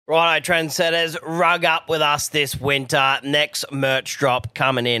Righto, trendsetters, rug up with us this winter. Next merch drop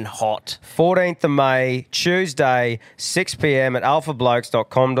coming in hot. 14th of May, Tuesday, 6 p.m. at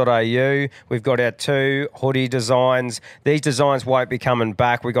alphablokes.com.au. We've got our 2 hoodie designs. These designs won't be coming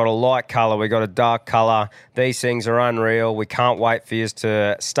back. We've got a light colour. We've got a dark colour. These things are unreal. We can't wait for you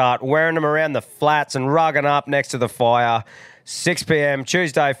to start wearing them around the flats and rugging up next to the fire. 6 p.m,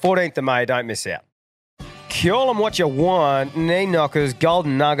 Tuesday, 14th of May. Don't miss out. Call them what you want, knee knockers,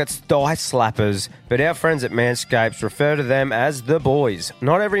 golden nuggets, thigh slappers. But our friends at Manscaped refer to them as the boys.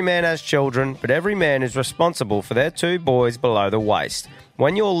 Not every man has children, but every man is responsible for their 2 boys below the waist.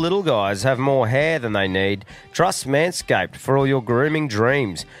 When your little guys have more hair than they need, trust Manscaped for all your grooming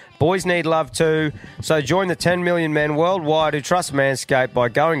dreams. Boys need love too, so join the 10 million men worldwide who trust Manscaped by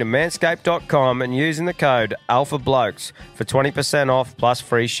going to manscaped.com and using the code ALPHABLOKES for 20% off plus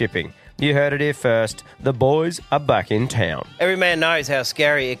free shipping. You heard it here first. The boys are back in town. Every man knows how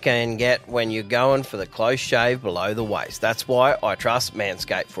scary it can get when you're going for the close shave below the waist. That's why I trust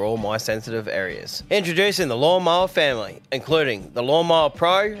Manscaped for all my sensitive areas. Introducing the Lawnmower family, including the Lawnmower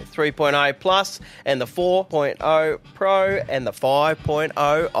Pro 3.0 Plus and the 4.0 Pro and the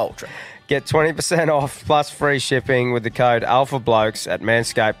 5.0 Ultra. Get 20% off plus free shipping with the code ALPHABLOKES at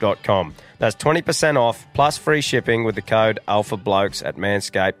manscaped.com. That's 20% off plus free shipping with the code ALPHABLOKES at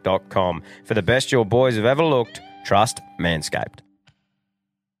manscaped.com. For the best your boys have ever looked, trust Manscaped.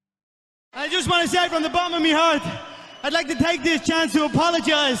 I just want to say from the bottom of my heart, I'd like to take this chance to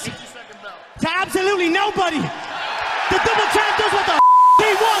apologise to absolutely nobody. The double champ does what the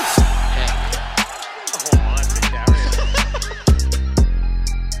he wants.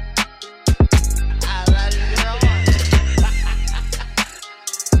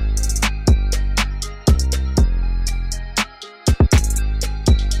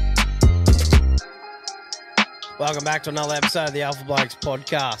 Welcome back to another episode of the Alpha Blokes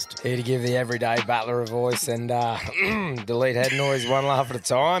podcast. Here to give the everyday battler a voice and delete head noise one laugh at a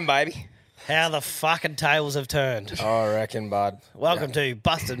time, baby. How the fucking tables have turned. I reckon, bud. Welcome to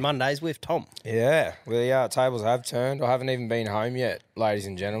Busted Mondays with Tom. Yeah, well, tables have turned. I haven't even been home yet, ladies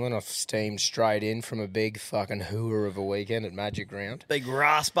and gentlemen. I've steamed straight in from a big fucking hooer of a weekend at Magic Round. Big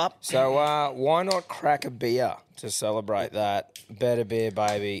rasp up. So why not crack a beer to celebrate that? Better beer,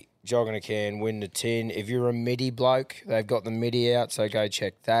 baby. Jogging a can, win the tin. If you're a midi bloke, they've got the midi out, so go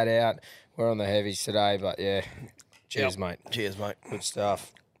check that out. We're on the heavies today, but yeah. Cheers, mate. Cheers, mate. Good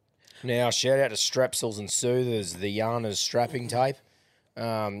stuff. Now, shout out to Strepsils and Soothers, the Yarners strapping tape.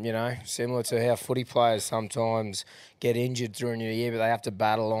 Similar to how footy players sometimes get injured during the year, but they have to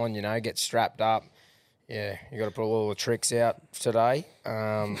battle on, get strapped up. Yeah, you got to put all the tricks out today.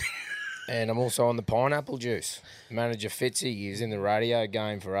 And I'm also on the pineapple juice. Manager Fitzy, he was in the radio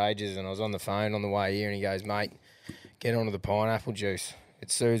game for ages, and I was on the phone on the way here, and he goes, mate, get onto the pineapple juice. It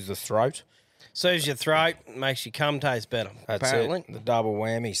soothes the throat. Soothes your throat, makes your cum taste better, That's apparently. it, the double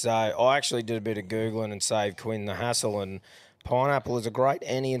whammy. So I actually did a bit of Googling and saved Quinn the hassle, and pineapple is a great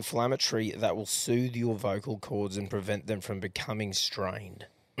anti-inflammatory that will soothe your vocal cords and prevent them from becoming strained.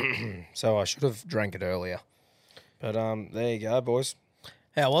 So I should have drank it earlier. But there you go, boys.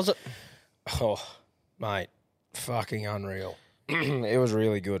 How was it? Oh, mate, fucking unreal. It was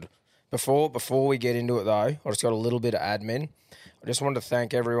really good. Before we get into it, though, I just got a little bit of admin. I just wanted to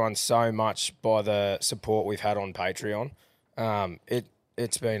thank everyone so much by the support we've had on Patreon.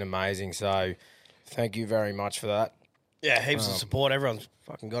 It's been amazing, so thank you very much for that. Yeah, heaps of support. Everyone's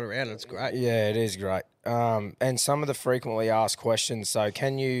fucking got around. It's great. Yeah, it is great. And some of the frequently asked questions, so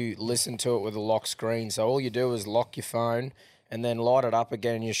can you listen to it with a lock screen? So all you do is lock your phone and then light it up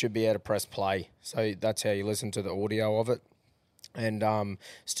again, and you should be able to press play. So that's how you listen to the audio of it. And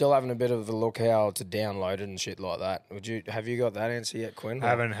still having a bit of a look how to download it and shit like that. Have you got that answer yet, Quinn? I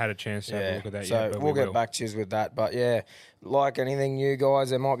haven't had a chance to have a look at that so yet. But we'll get back to you with that. But yeah, like anything new, guys,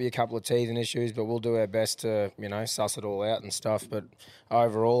 there might be a couple of teething issues, but we'll do our best to, suss it all out and stuff. But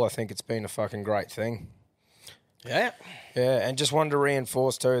overall, I think it's been a fucking great thing. Yeah. Yeah, and just wanted to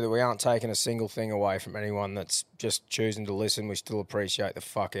reinforce too that we aren't taking a single thing away from anyone that's just choosing to listen. We still appreciate the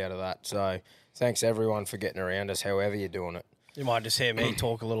fuck out of that. So thanks everyone for getting around us, however you're doing it. You might just hear me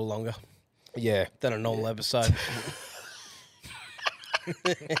talk a little longer Yeah. than a normal episode.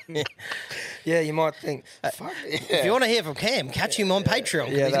 Yeah, you might think, fuck, If you want to hear from Cam, catch him on Patreon.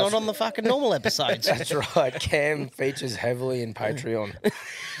 'Cause he's not on the fucking normal episodes. That's right. Cam features heavily in Patreon.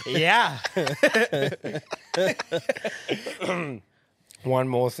 Yeah. One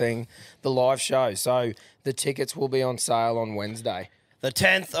more thing, the live show. So the tickets will be on sale on Wednesday. The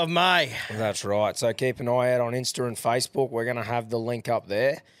 10th of May. That's right. So keep an eye out on Insta and Facebook. We're going to have the link up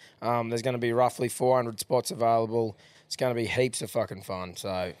there. There's going to be roughly 400 spots available. It's going to be heaps of fucking fun.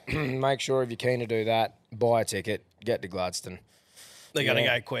 So make sure if you're keen to do that, buy a ticket, get to Gladstone. They're going to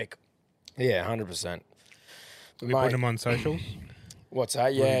go quick. Yeah, 100%. We put them on socials. What's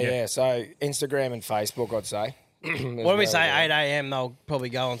that? Yeah. So Instagram and Facebook, I'd say. What do we say? 8 a.m. They'll probably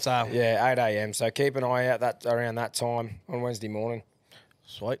go on sale. Yeah, 8 a.m. So keep an eye out around that time on Wednesday morning.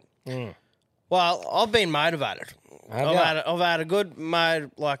 Sweet. Well, I've been motivated. I've had a good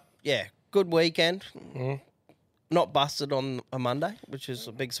good weekend. Not busted on a Monday, which is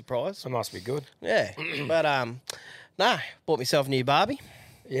a big surprise. That must be good. Yeah, but bought myself a new Barbie.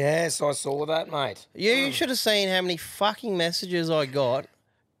 Yes, I saw that, mate. You should have seen how many fucking messages I got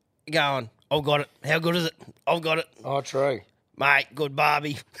going, I've got it. How good is it? I've got it. Oh, true. Mate, good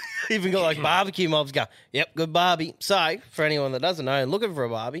Barbie. Even got like barbecue mobs go, yep, good Barbie. So, for anyone that doesn't know and looking for a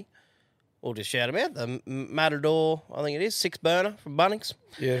Barbie, we'll just shout them out. The Matador, I think it is, 6-burner from Bunnings.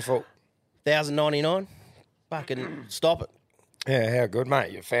 Beautiful. $1,099. Fucking stop it. Yeah, how good,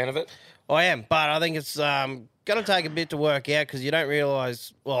 mate? You a fan of it? I am, but I think it's going to take a bit to work out because you don't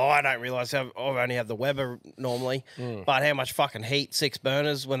realise, well, I don't realise how I only have the Weber normally, but how much fucking heat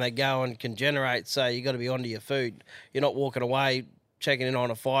 6-burners when they go and can generate, so you got to be onto your food. You're not walking away checking in on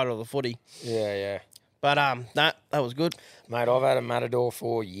a fight or the footy. Yeah. But, that was good. Mate, I've had a Matador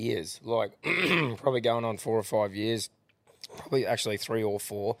for years, like probably going on 4 or 5 years, probably actually 3 or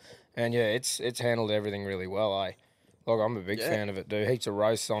 4. And, yeah, it's handled everything really well, eh? Like, I'm a big fan of it, dude. Heaps of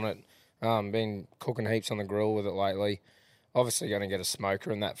roasts on it. Been cooking heaps on the grill with it lately. Obviously going to get a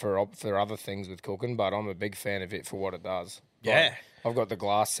smoker and that for other things with cooking, but I'm a big fan of it for what it does. Yeah. Like, I've got the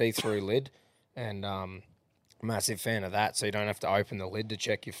glass see-through lid and massive fan of that, so you don't have to open the lid to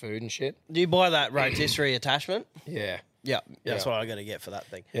check your food and shit. Do you buy that rotisserie attachment? Yeah. Yeah, that's what I got to get for that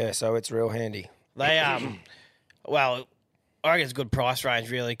thing. Yeah, so it's real handy. They, well, I reckon it's a good price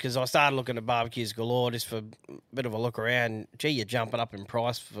range, really, because I started looking at barbecues galore just for a bit of a look around. Gee, you're jumping up in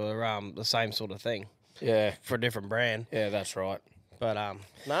price for the same sort of thing. Yeah. For a different brand. Yeah, that's right. But,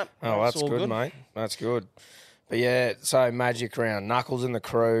 no. Oh, that's good, mate. That's good. But, yeah, so magic round. Knuckles and the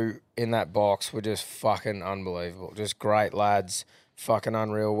crew in that box were just fucking unbelievable. Just great lads. Fucking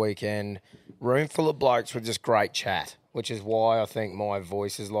unreal weekend. Room full of blokes with just great chat, which is why I think my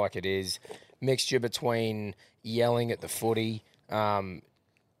voice is like it is. Mixture between yelling at the footy, in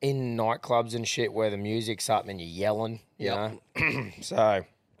nightclubs and shit where the music's up and you're yelling, you know. So,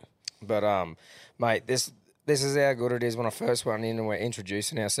 but mate, this is how good it is. When I first went in and we're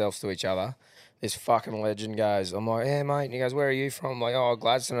introducing ourselves to each other, this fucking legend goes, I'm like, yeah, mate. And he goes, where are you from? I'm like, oh,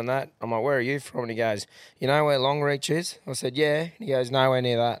 Gladstone and that. I'm like, where are you from? And he goes, you know where Longreach is? I said, yeah. And he goes, nowhere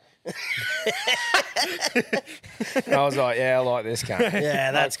near that. And I was like, yeah, I like this guy.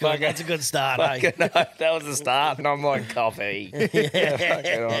 Yeah, that's good. That's a good start, That was the start, and I'm like, coffee.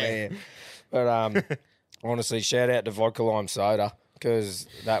 Fucking on here. But honestly, shout out to Vodka Lime Soda, because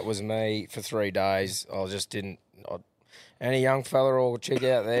that was me for 3 days. I just didn't. Any young fella or chick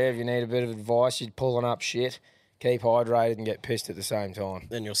out there, if you need a bit of advice, you're pulling up shit, keep hydrated and get pissed at the same time.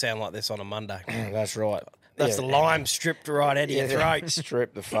 Then you'll sound like this on a Monday. That's right. That's the lime stripped right out of your throat.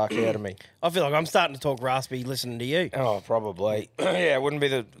 Strip the fuck out of me. I feel like I'm starting to talk raspy listening to you. Oh, probably. Yeah, it wouldn't be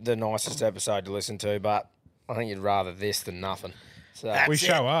the nicest episode to listen to, but I think you'd rather this than nothing. So We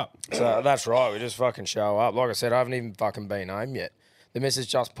show up. So that's right. We just fucking show up. Like I said, I haven't even fucking been home yet. The missus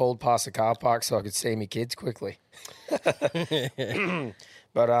just pulled past the car park so I could see me kids quickly.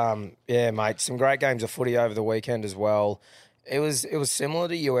 But yeah, mate, some great games of footy over the weekend as well. It was similar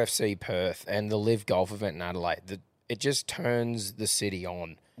to UFC Perth and the Live Golf event in Adelaide. It just turns the city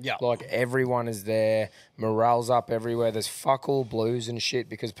on. Yeah. Like, everyone is there. Morale's up everywhere. There's fuck all blues and shit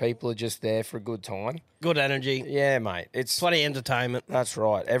because people are just there for a good time. Good energy. Yeah, mate. It's Plenty of entertainment. That's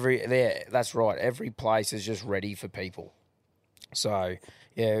right. That's right. Every place is just ready for people. So,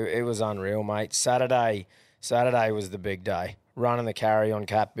 yeah, it was unreal, mate. Saturday was the big day. Running the carry on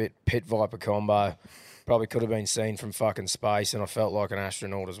Cat Pit Viper combo. Probably could have been seen from fucking space, and I felt like an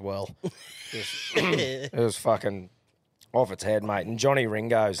astronaut as well. It was fucking off its head, mate. And Johnny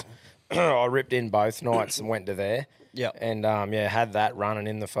Ringo's, I ripped in both nights and went to there. Yeah. And, had that running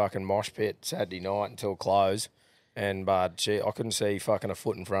in the fucking mosh pit Saturday night until close. And, I couldn't see fucking a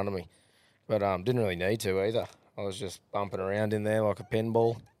foot in front of me. But didn't really need to either. I was just bumping around in there like a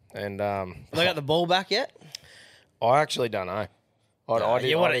pinball. And Have they got the ball back yet? I actually don't know.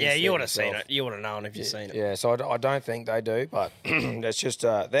 You would have seen it. You would have known if you'd seen it. Yeah, so I don't think they do, but it's just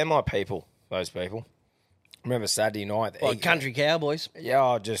they're my people, those people. Remember Saturday night? Like Country Cowboys.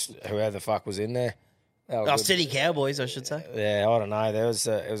 Yeah, just whoever the fuck was in there. City Cowboys, I should say. Yeah, I don't know. It was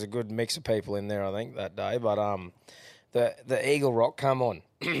a good mix of people in there, I think, that day. But the Eagle Rock come on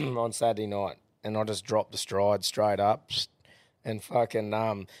on Saturday night, and I just dropped the stride straight up and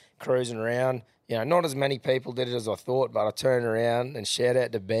fucking cruising around. You know, not as many people did it as I thought, but I turned around and shout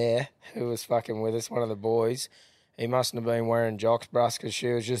out to Bear, who was fucking with us, one of the boys. He mustn't have been wearing jocks, bruss, because she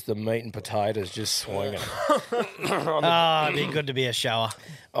was just the meat and potatoes just swinging. It'd be good to be a shower.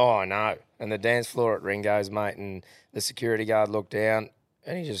 Oh, I know. And the dance floor at Ringo's, mate, and the security guard looked down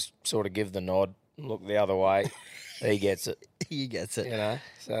and he just sort of give the nod and looked the other way. He gets it. He gets it. You know?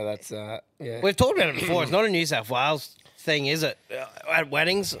 So that's, yeah. We've talked about it before. It's not a New South Wales thing, is it? At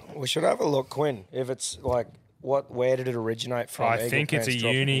weddings? We should have a look, Quinn, if it's like, where did it originate from? I think it's a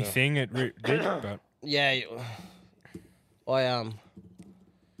uni thing. It did, but Yeah. I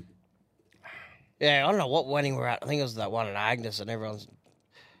don't know what wedding we're at. I think it was that one in Agnes, and everyone was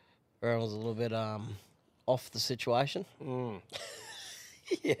a little bit off the situation.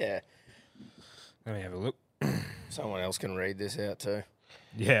 Yeah. let me have a look. Someone else can read this out too.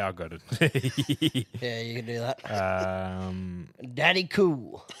 Yeah, I got it. Yeah, you can do that. Daddy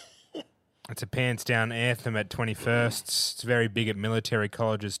Cool. It's a pants down anthem at 21st. It's very big at military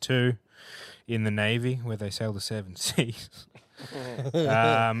colleges too, in the Navy where they sail the 7 seas.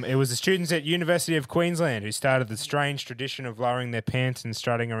 It was the students at University of Queensland who started the strange tradition of lowering their pants and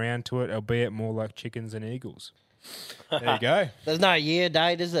strutting around to it, albeit more like chickens and eagles. There you go. There's no year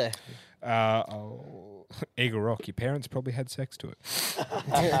date, is there? Eagle Rock, your parents probably had sex to it.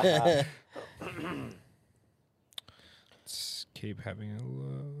 Let's keep having a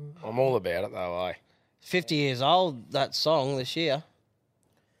look. I'm all about it though, 50 years old, that song this year.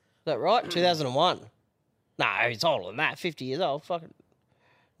 Is that right? 2001. No, it's older than that. 50 years old. Fucking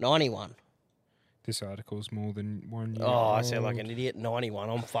 91. This article's more than 1 year. Oh, I sound like an idiot. 91.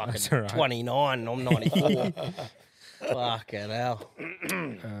 I'm fucking That's all right. 29. I'm 94. Fucking hell.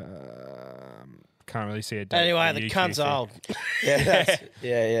 Can't really see a date. Anyway, for the you, cunt's QC. old. Yeah,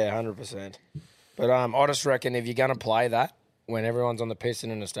 yeah, 100%. But I just reckon if you're going to play that, when everyone's on the piss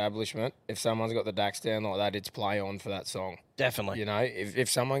in an establishment, if someone's got the Dax down like that, it's play on for that song. Definitely. You know, if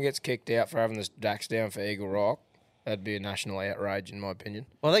someone gets kicked out for having the Dax down for Eagle Rock, that'd be a national outrage in my opinion.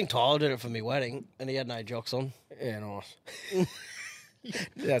 Well, I think Tyler did it for my wedding, and he had no jocks on. Yeah, nice.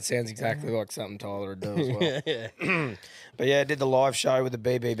 That sounds exactly like something Tyler would do as well. Yeah. But yeah, I did the live show with the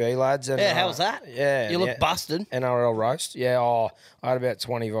BBB lads. And, Yeah, how was that? Yeah. You look busted. NRL roast. Yeah, I had about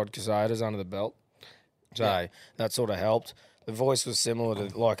 20 vodka sodas under the belt. So that sort of helped. The voice was similar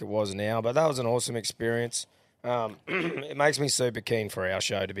to like it was now, but that was an awesome experience. It makes me super keen for our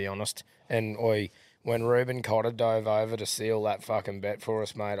show, to be honest. And when Ruben Cotter dove over to seal that fucking bet for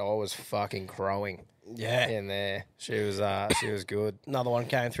us, mate, I was fucking crowing. Yeah. In there. She was good. Another one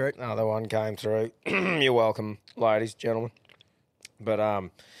came through. Another one came through. You're welcome, ladies, gentlemen. But,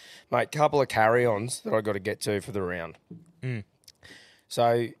 mate, couple of carry-ons that I got to get to for the round.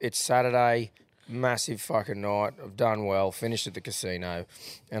 So it's Saturday, massive fucking night. I've done well, finished at the casino,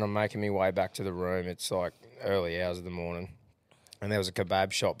 and I'm making my way back to the room. It's like early hours of the morning. And there was a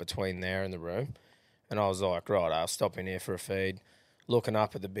kebab shop between there and the room. And I was like, right, I'll stop in here for a feed. Looking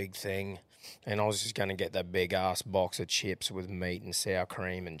up at the big thing. And I was just going to get that big-ass box of chips with meat and sour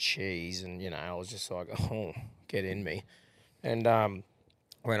cream and cheese. And, you know, I was just like, oh, get in me. And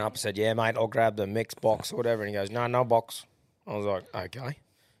went up and said, yeah, mate, I'll grab the mixed box or whatever. And he goes, no box. I was like, okay.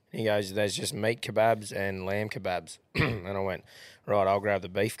 And he goes, there's just meat kebabs and lamb kebabs. And I went, right, I'll grab the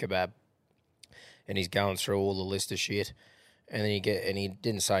beef kebab. And he's going through all the list of shit. And then he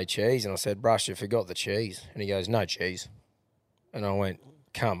didn't say cheese. And I said, Brush, you forgot the cheese. And he goes, no cheese. And I went,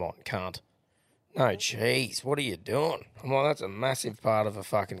 come on, can't. No cheese. What are you doing? I'm like, that's a massive part of a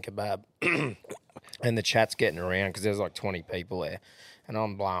fucking kebab. And the chat's getting around because there's like 20 people there. And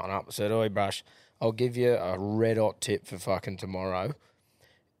I'm blowing up. I said, oi, Brush, I'll give you a red hot tip for fucking tomorrow.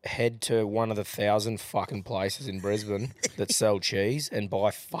 Head to one of the 1,000 fucking places in Brisbane that sell cheese and buy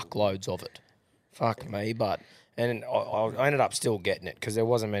fuckloads of it. Fuck me, but... And I ended up still getting it because there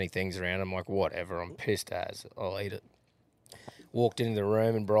wasn't many things around. I'm like, whatever, I'm pissed as. I'll eat it. Walked into the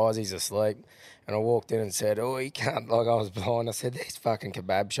room and Brizzy's asleep. And I walked in and said, oh, he can't, like I was blind. I said, this fucking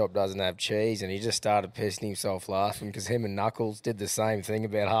kebab shop doesn't have cheese. And he just started pissing himself laughing because him and Knuckles did the same thing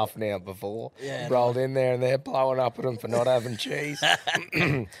about half an hour before. Yeah, rolled in there and they're blowing up at him for not having cheese.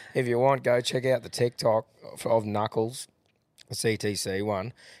 If you want, go check out the TikTok of Knuckles. CTC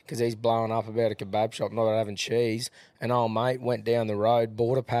one, because he's blowing up about a kebab shop not having cheese, and old mate went down the road,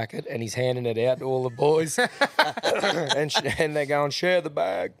 bought a packet, and he's handing it out to all the boys, and they're going, share the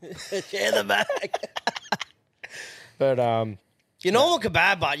bag. Share the bag. But your normal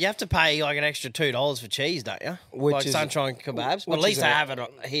kebab, but you have to pay like an extra $2 for cheese, don't you? Which like is, Sunshine Kebabs. But at least they have it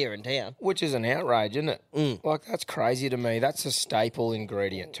here in town. Which is an outrage, isn't it? Like, that's crazy to me. That's a staple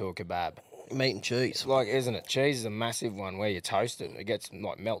ingredient to a kebab. Meat and cheese. Like, isn't it? Cheese is a massive one where you toast it. It gets,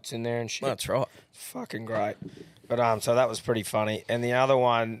 like, melts in there and shit. That's right. Fucking great. But so that was pretty funny. And the other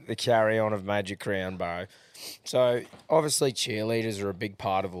one, the carry on of Magic Crown, bro. So obviously cheerleaders are a big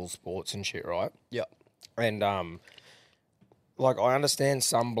part of all sports and shit, right? Yep. And like I understand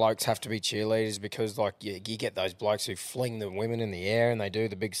some blokes have to be cheerleaders because like you get those blokes who fling the women in the air and they do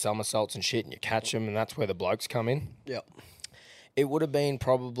the big somersaults and shit and you catch them and that's where the blokes come in. Yep. It would have been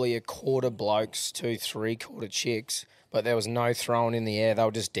probably a quarter blokes to 3/4 chicks, but there was no throwing in the air. They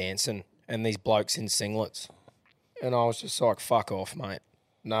were just dancing and these blokes in singlets. And I was just like, fuck off, mate.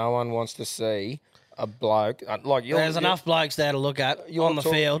 No one wants to see a bloke. Like There's enough blokes there to look at on the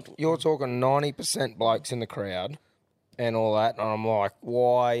field. You're talking 90% blokes in the crowd and all that. And I'm like,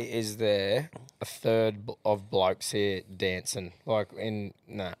 why is there a third of blokes here dancing? Like,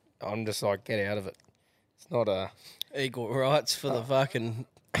 nah. I'm just like, get out of it. It's not a... Equal rights for the fucking...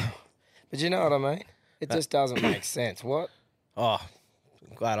 But you know what I mean? It just doesn't make sense. What? Oh,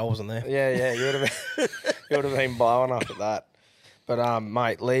 glad I wasn't there. Yeah, you would have been blowing up at that. But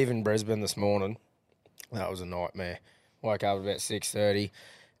mate, leaving Brisbane this morning, that was a nightmare. Woke up about 6:30,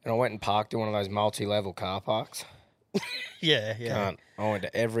 and I went and parked in one of those multi-level car parks. Yeah. I went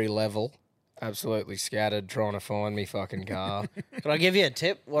to every level, absolutely scattered, trying to find me fucking car. Can I give you a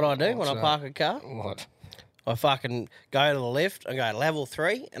tip? What I do when I park a car? What? I fucking go to the left, I go level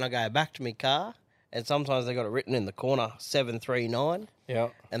 3, and I go back to my car. And sometimes they got it written in the corner, 739. Yeah.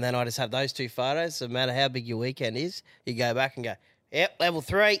 And then I just have those two photos. So no matter how big your weekend is, you go back and go, yep, level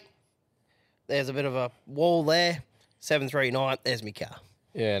 3. There's a bit of a wall there. 739, there's my car.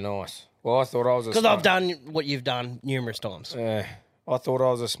 Yeah, nice. Well, I thought I was a Because I've done what you've done numerous times. Yeah. I thought I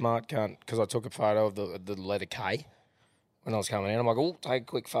was a smart cunt because I took a photo of the letter K when I was coming in. I'm like, oh, take a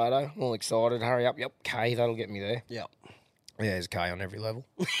quick photo. I'm all excited. Hurry up. Yep, K, that'll get me there. Yep. Yeah, there's K on every level.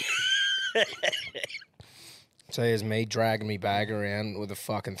 So here's me dragging me bag around with a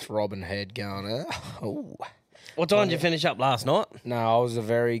fucking throbbing head going, oh. What time did you finish up last night? No, I was a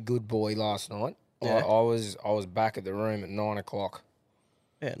very good boy last night. Yeah. I was back at the room at 9 o'clock.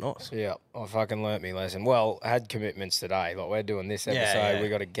 Yeah, nice. Yeah, I fucking learnt me lesson. Well, I had commitments today. Like, we're doing this episode. Yeah. We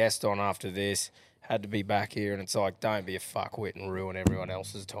got a guest on after this. Had to be back here, and it's like, don't be a fuckwit and ruin everyone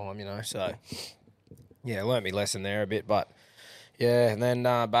else's time, you know? So, yeah, learnt me lesson there a bit, but... Yeah, and then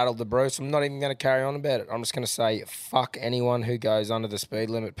battled the Bruce. I'm not even going to carry on about it. I'm just going to say fuck anyone who goes under the speed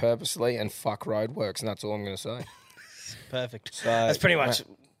limit purposely and fuck roadworks, and that's all I'm going to say. Perfect. So That's pretty much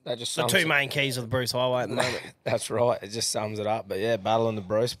that just the sums two main keys of the Bruce Highway at the moment. That's right. It just sums it up. But yeah, battling the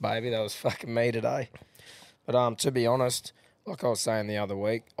Bruce, baby. That was fucking me today. But to be honest, like I was saying the other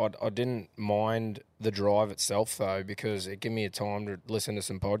week, I didn't mind the drive itself though because it gave me a time to listen to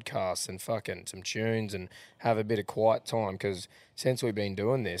some podcasts and fucking some tunes and have a bit of quiet time because since we've been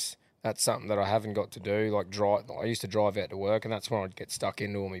doing this, that's something that I haven't got to do. Like drive, I used to drive out to work and that's when I'd get stuck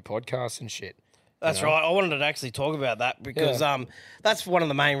into all my podcasts and shit. That's right. I wanted to actually talk about that because that's one of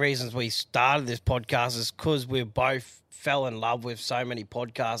the main reasons we started this podcast is because we both fell in love with so many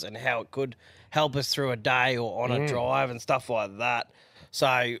podcasts and how it could help us through a day or on a drive and stuff like that. So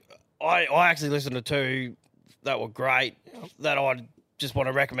I actually listened to two that were great that I just want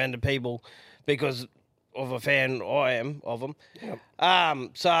to recommend to people because of a fan I am of them. Yep.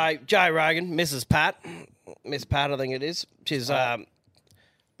 So Joe Rogan, Miss Pat, I think it is. She's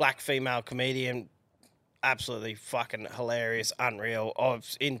black female comedian, absolutely fucking hilarious, unreal. I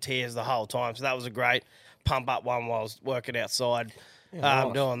was in tears the whole time, so that was a great pump up one while I was working outside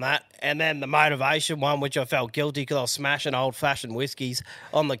doing that. And then the motivation one, which I felt guilty because I was smashing old fashioned whiskies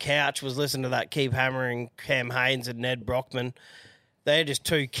on the couch, was listening to that Keep Hammering Cam Haynes and Ned Brockman. They're just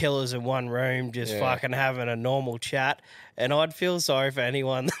two killers in one room, just fucking having a normal chat. And I'd feel sorry for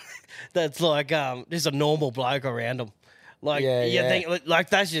anyone that's like just a normal bloke around them. Like, you think, like,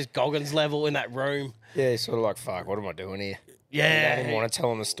 that's just Goggins level in that room. Yeah, sort of like, fuck, what am I doing here? Yeah. I didn't want to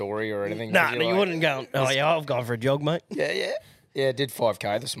tell him a story or anything. No, you wouldn't go, oh, yeah, I've gone for a jog, mate. Yeah, did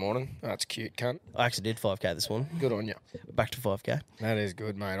 5K this morning. That's cute, cunt. I actually did 5K this morning. Good on you. Back to 5K. That is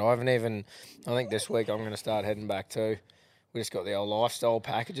good, mate. I think this week I'm going to start heading back too. We just got the old lifestyle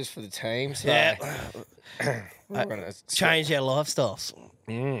packages for the team. So we're going to change our lifestyles.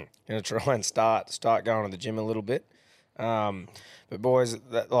 Going to try and start going to the gym a little bit. But boys,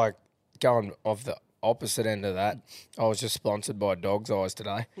 that like going off the opposite end of that, I was just sponsored by Dog's Eyes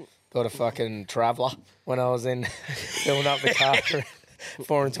today. Got a fucking Traveller when I was in filling up the car,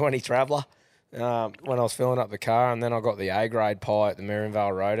 4 and 20 Traveller. When I was filling up the car, and then I got the A grade pie at the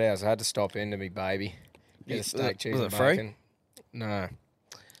Merrinvale Roadhouse. I had to stop into me baby. Get a steak, cheese, was and it free? bacon. No, I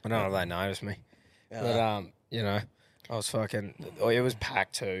don't know if they noticed me, but you know, I was fucking. Oh, it was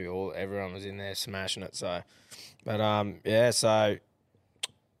packed too. Everyone was in there smashing it. So, but yeah. So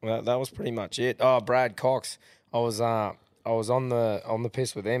that was pretty much it. Oh, Brad Cox. I was on the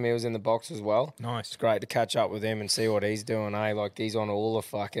piss with him. He was in the box as well. Nice. It's great to catch up with him and see what he's doing. Like he's on all the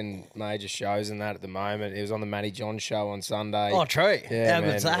fucking major shows and that at the moment. He was on the Matty John show on Sunday. Oh, true. Yeah, How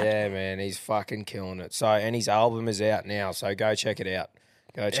man. good's that? Yeah, man. He's fucking killing it. So, and his album is out now. So go check it out.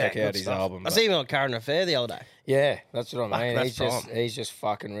 Go check out his album. I see him on Current Affair the other day. Yeah, that's what I mean. that's He's just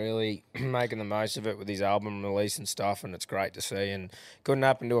fucking really making the most of it with his album release and stuff, and it's great to see. And couldn't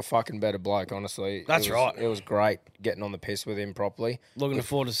happen to a fucking better bloke, honestly. That's right. It was great getting on the piss with him properly. Looking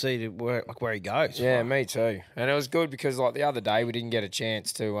forward to see where he goes. Yeah, me too. And it was good because like the other day we didn't get a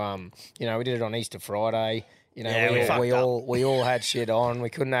chance to, we did it on Easter Friday. You know, Yeah, we all had shit on. We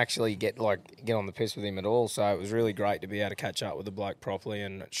couldn't actually get on the piss with him at all. So it was really great to be able to catch up with the bloke properly.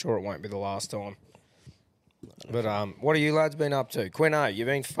 And sure, it won't be the last time. But what have you lads been up to? Quino, you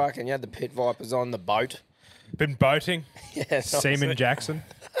had the Pit Vipers on the boat. Been boating. Yeah, Seaman Jackson.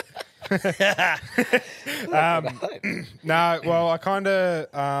 Well, I kind of,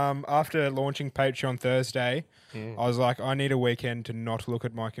 after launching Patreon Thursday, I was like, I need a weekend to not look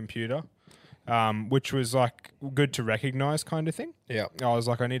at my computer, which was like good to recognise kind of thing. Yeah. I was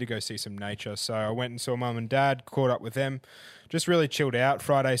like, I need to go see some nature. So I went and saw Mum and Dad, caught up with them, just really chilled out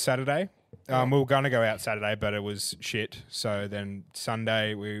Friday, Saturday. We were going to go out Saturday, but it was shit. So then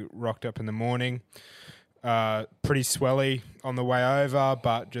Sunday we rocked up in the morning. Pretty swelly on the way over,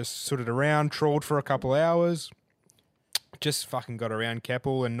 but just sooted around, trawled for a couple hours. Just fucking got around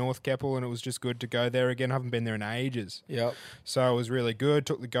Keppel and North Keppel, and it was just good to go there again. I haven't been there in ages. Yep. So it was really good.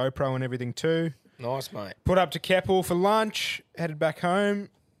 Took the GoPro and everything too. Nice, mate. Put up to Keppel for lunch, headed back home,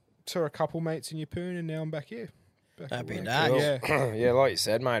 saw a couple mates in Yeppoon, and now I'm back here. Happy at work. days. Yeah. Yeah, like you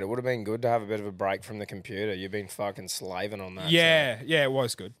said, mate, it would have been good to have a bit of a break from the computer. You've been fucking slaving on that. Yeah, it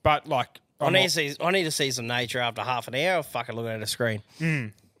was good. But like, I need to see some nature after half an hour of fucking looking at a screen.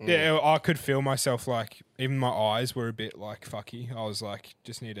 Yeah, I could feel myself like, even my eyes were a bit like fucky. I was like,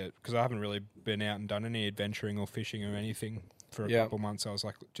 just need to, because I haven't really been out and done any adventuring or fishing or anything for a couple months. I was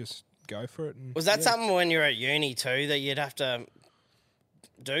like, just go for it. And, Was that something when you were at uni too that you'd have to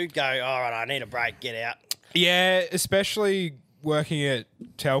go, all right, I need a break, get out? Yeah, especially working at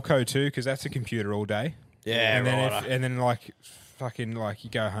telco too, because that's a computer all day. Yeah, and then right. and then like fucking like you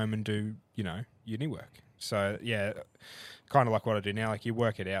go home and do uni work. So yeah, kind of like what I do now. Like you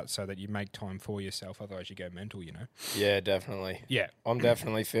work it out so that you make time for yourself. Otherwise, you go mental. Yeah, definitely. Yeah, I'm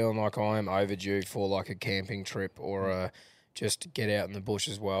definitely feeling like I am overdue for like a camping trip or just to get out in the bush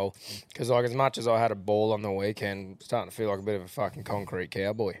as well. Because like as much as I had a ball on the weekend, I'm starting to feel like a bit of a fucking concrete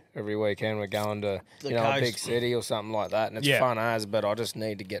cowboy. Every weekend we're going to a big city or something like that, and it's fun as. But I just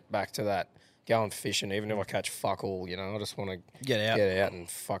need to get back to that. Going fishing, even if I catch fuck all, I just want to Get out and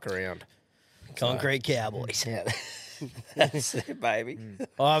fuck around. Concrete cowboys. Yeah, that's it, baby.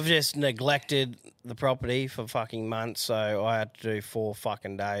 I've just neglected the property for fucking months, so I had to do 4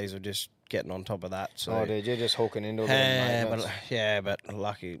 fucking days of just getting on top of that. So. Oh, dude, you're just hooking into a bit of maintenance. but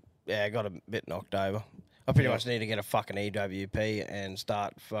lucky, I got a bit knocked over. I pretty much need to get a fucking EWP and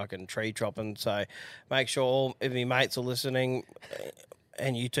start fucking tree chopping. So make sure all of my mates are listening.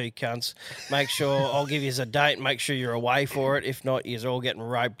 And you two cunts, make sure I'll give you a date and make sure you're away for it. If not, you're all getting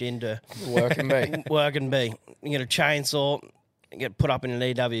roped into Work and be. work and be. You get a chainsaw, get put up in an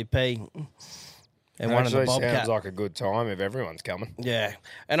EWP, and one of the Actually Bobcat. sounds like a good time if everyone's coming. Yeah,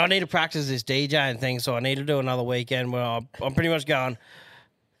 and I need to practice this DJing thing, so I need to do another weekend where I'm pretty much going.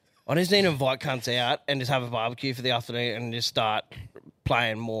 I just need to invite cunts out and just have a barbecue for the afternoon and just start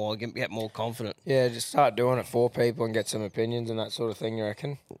playing more, get more confident. Yeah, just start doing it for people and get some opinions and that sort of thing, you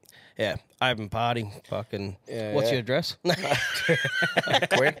reckon? Yeah, open party, fucking. Yeah, what's yeah. your address?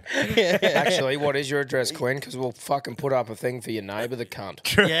 Quinn? Actually, what is your address, Quinn? Because we'll fucking put up a thing for your neighbour, the cunt.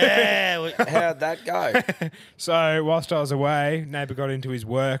 Yeah. How'd that go? So whilst I was away, neighbour got into his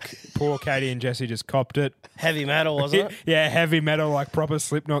work. Poor Katie and Jesse just copped it. Heavy metal, wasn't it? Yeah, heavy metal, like proper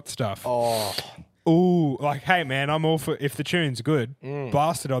Slipknot stuff. Oh, Ooh, like, hey man, I'm all for if the tune's good,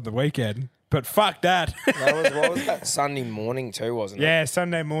 blast it on the weekend. But fuck that. what was that? Sunday morning too, wasn't it? Yeah,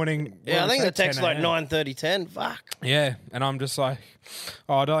 Sunday morning. Yeah, I think the text 10 like a.m. 9:30, 10. Fuck. Yeah, and I'm just like,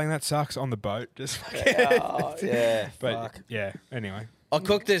 oh, darling, that sucks on the boat. Just Oh, yeah. but Fuck. yeah. Anyway, I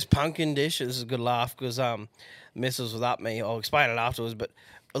cooked this pumpkin dish. This is a good laugh because Mrs. was up me. I'll explain it afterwards, but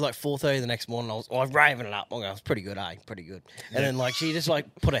it was like 4:30 the next morning. I was raving it up. I was pretty good, eh? Pretty good. And then like she just like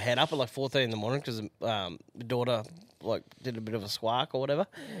put her head up at like 4:30 in the morning because the daughter like did a bit of a squawk or whatever.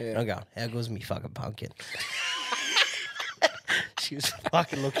 And I'm going, how good's me fucking pumpkin? She She was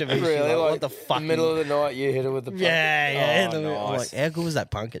fucking looked at me. Really? She was like, Like, what the fuck? in the middle of the night, you hit her with the pumpkin? Yeah. Oh, I'm nice. like, how good was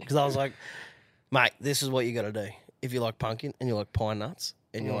that pumpkin? Because I was like, mate, this is what you got to do. If you like pumpkin and you like pine nuts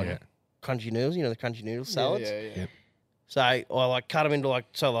and you like crunchy noodles, you know the crunchy noodle salads? Yeah. Yep. So I like cut them into like,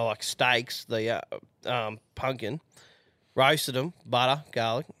 so they're like steaks, the pumpkin, roasted them, butter,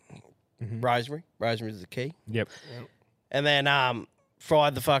 garlic, rosemary. Rosemary is the key. Yep. And then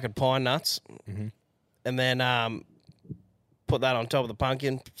fried the fucking pine nuts. And then put that on top of the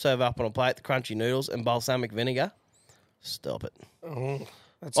pumpkin, serve up on a plate, the crunchy noodles and balsamic vinegar. Stop it.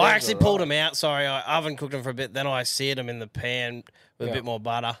 I actually pulled them out. Sorry, I oven cooked them for a bit. Then I seared them in the pan with a bit more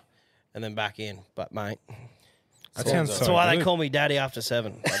butter and then back in. But, mate, That sounds so that's why good. they call me Daddy after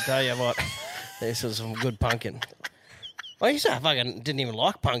 7. I tell you what, this is some good pumpkin. I used to fucking didn't even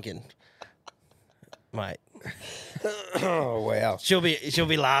like pumpkin, mate. Oh, wow. She'll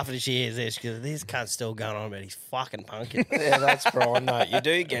be laughing if she hears this because this cunt's still going on about his fucking pumpkin. Yeah, that's Brian, though. You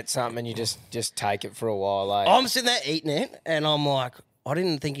do get something and you just take it for a while, eh? I'm sitting there eating it and I'm like, I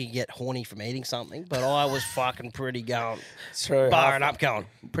didn't think you'd get horny from eating something, but I was fucking pretty going, It's true. barring up going,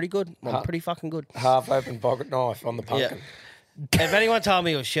 pretty good. I'm pretty fucking good. Half open pocket knife on the pumpkin. If anyone told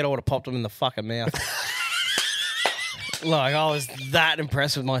me it was shit, I would have popped them in the fucking mouth. Like, I was that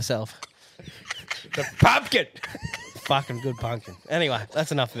impressed with myself. The pumpkin! Fucking good pumpkin. Anyway,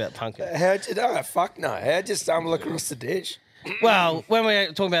 that's enough about pumpkin. How'd you know? Fuck no. How'd you stumble across the dish? Well, when we were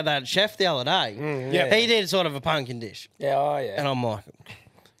talking about that chef the other day, yeah. he did sort of a pumpkin dish. Yeah, oh, yeah. And I'm like,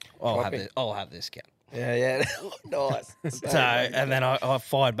 Copy. I'll have this, Cat. Yeah. Nice. So, and then I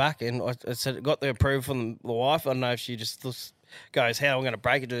fired back and I said, got the approval from the wife. I don't know if she just goes, how I'm going to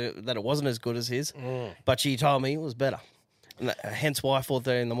break it to that it wasn't as good as his. But she told me it was better. And hence why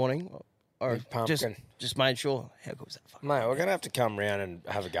 4:30 in the morning, I Big pumpkin. just made sure. How good was that fucking? Mate, we're going to have to come round and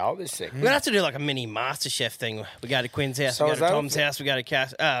have a go at this thing. We're going to have to do like a mini MasterChef thing. We go to Quinn's house, So we go is to that Tom's what- house, we go to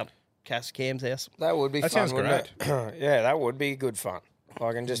Cam's house. That would be That fun, sounds wouldn't it? Yeah, that would be good fun.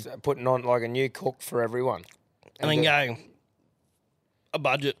 Like, and just putting on like a new cook for everyone. And then going a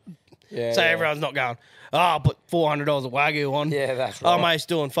budget. Yeah. So yeah. everyone's not going, I'll put $400 of Wagyu on. Yeah, that's right. Oh, mate's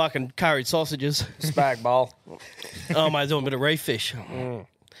doing fucking curried sausages. Spag bowl. Oh, mate's doing a bit of reef fish. No,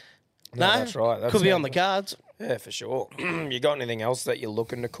 No, that's right. That's could be how- on the cards. Yeah, for sure. You got anything else that you're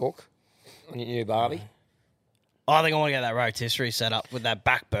looking to cook on your new Barbie? I think I want to get that rotisserie set up with that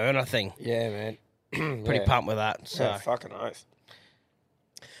back burner thing. Yeah, man. Pretty pumped with that. So Yeah, fucking oath.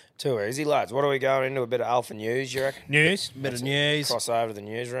 Too easy, lads. What are we going into? A bit of alpha news, you reckon? News. bit of news. Cross over to the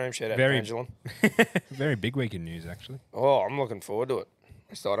newsroom. Shout out Very- Pendulum. Very big week in news, actually. Oh, I'm looking forward to it.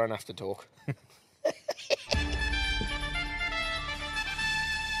 So I don't have to talk.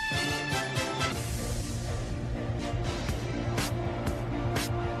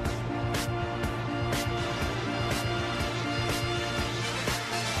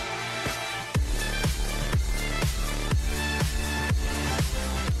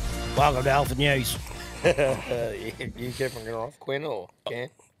 Welcome to Alpha News. You keeping it off, Quinn, or Cam?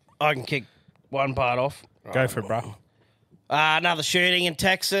 I can kick one part off. Go for it, bro. Another shooting in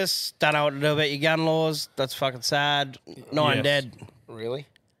Texas. Don't know what to do about your gun laws. That's fucking sad. 9 Yes. dead. Really?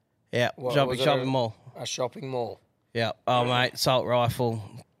 Yeah, What, shopping, was it shopping mall. A shopping mall. Yeah. Oh, mate, assault rifle.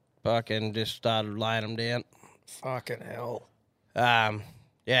 Fucking just started laying them down. Fucking hell.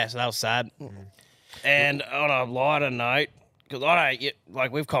 Yeah, so that was sad. And on a lighter note, because I don't,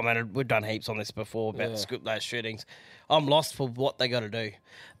 like we've commented, we've done heaps on this before about those shootings. I'm lost for what they got to do.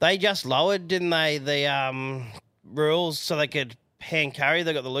 They just lowered, didn't they, the rules so they could hand carry.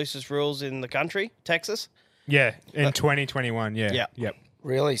 They got the loosest rules in the country, Texas. Yeah, in 2021. Yeah. Yeah. Yep.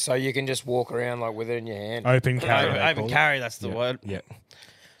 Really? So you can just walk around like with it in your hand? Open carry. they Open call it. carry, that's the word. Yep.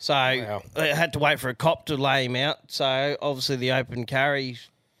 So they had to wait for a cop to lay him out. So obviously the open carry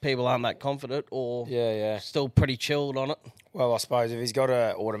people aren't that confident or Yeah. still pretty chilled on it. Well, I suppose if he's got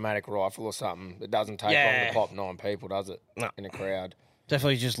an automatic rifle or something, it doesn't take long Yeah. to pop 9 people, does it? No. In a crowd.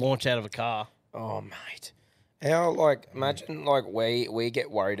 Definitely just launch out of a car. Oh, mate. How, like, imagine, like, we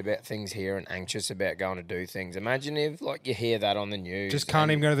get worried about things here and anxious about going to do things. Imagine if, like, you hear that on the news. Just can't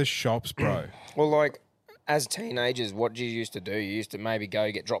and- even go to the shops, bro. Well, like, as teenagers, what did you used to do? You used to maybe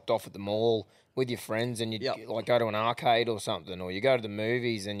go get dropped off at the mall with your friends and you'd, like, go to an arcade or something, or you go to the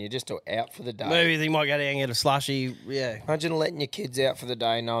movies and you're just out for the day. Maybe they might go down and get a slushy. Yeah. Imagine letting your kids out for the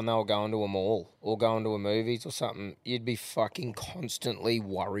day knowing they were going to a mall or going to a movies or something. You'd be fucking constantly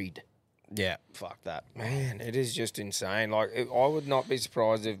worried. Yeah, fuck that. Man, it is just insane. Like, I would not be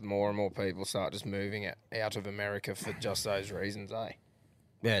surprised if more and more people start just moving out of America for just those reasons, eh?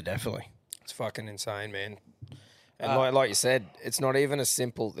 Yeah, definitely. It's fucking insane, man. And like you said, it's not even as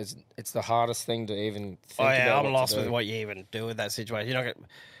simple. It's the hardest thing to even think Oh yeah, about. I'm lost with what you even do with that situation.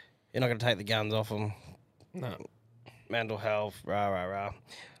 You're not gonna take the guns off them. No. Mental health, rah rah rah.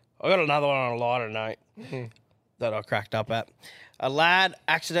 I got another one on a lighter note that I cracked up at. A lad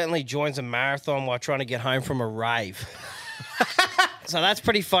accidentally joins a marathon while trying to get home from a rave. So that's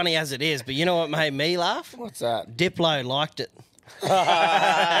pretty funny as it is, but you know what made me laugh? What's that? Diplo liked it.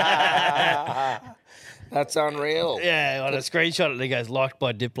 That's unreal. Yeah, on a screenshot it, he goes, liked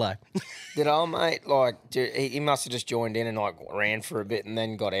by Diplo. Did old mate, he must have just joined in and, ran for a bit and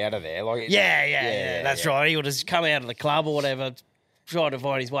then got out of there. Yeah. That's right. He would just come out of the club or whatever, trying to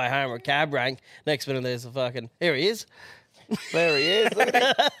find his way home or a cab rang. Next minute there's a fucking, here he is. There he is. Look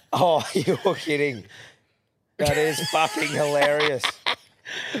at that. Oh, you're kidding. That is fucking hilarious.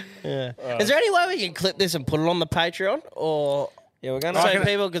 Yeah. Is there any way we can clip this and put it on the Patreon? Or Yeah, we're going so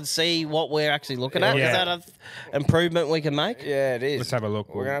people can see what we're actually looking at? Yeah. Is that an improvement we can make? Yeah, it is. Let's have a look.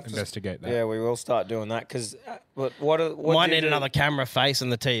 We're We'll gonna have to investigate that. Yeah, we will start doing that because what Might do you need do? another camera facing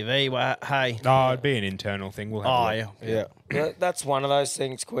the TV. Well, hey. Oh, it'd be an internal thing. We'll have Oh, a look. yeah. Yeah, that's one of those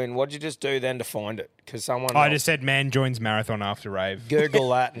things, Quinn. What'd you just do then to find it? Because someone I else- just said man joins marathon after rave. Google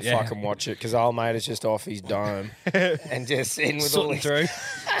that and Yeah. fucking watch it because old mate is just off his dome and just in with all Sooting this. through.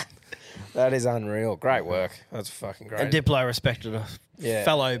 That is unreal. Great work. That's fucking great. And Diplo respected a Yeah.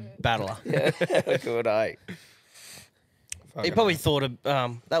 fellow battler. Good, eh? He probably thought of,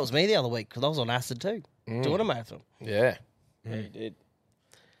 that was me the other week because I was on acid too, doing a marathon. Yeah. Yeah, you did.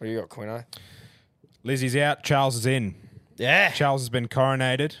 What do you got, Quino? Lizzie's out. Charles is in. Yeah, Charles has been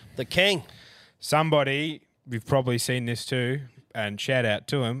coronated. the king. Somebody, you've probably seen this too, and shout out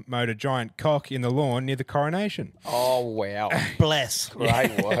to him, mowed a giant cock in the lawn near the coronation. Oh, wow. Bless. Great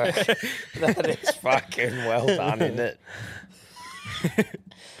work. That is fucking well done, isn't it?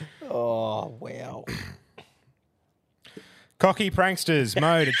 Oh, wow. Cocky pranksters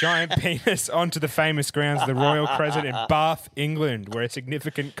mowed a giant penis onto the famous grounds of the Royal Crescent in Bath, England, where a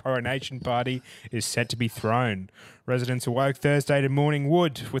significant coronation party is set to be thrown. Residents awoke Thursday to morning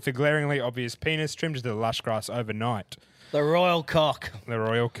wood with the glaringly obvious penis trimmed to the lush grass overnight. The royal cock. The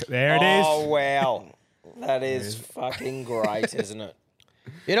Royal... There it is. Oh, wow. That is fucking great, isn't it?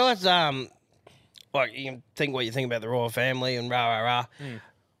 You know what's, like, you can think what you think about the royal family and rah, rah, rah.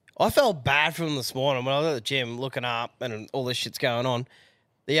 I felt bad for them this morning when I was at the gym looking up and all this shit's going on.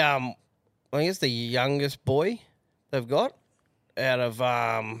 The, I think it's the youngest boy they've got out of, who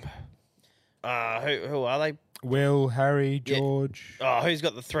are they? Will, Harry, George... Oh, who's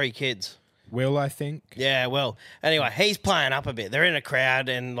got the 3 kids? Will, I think. Yeah, well, anyway, he's playing up a bit. They're in a crowd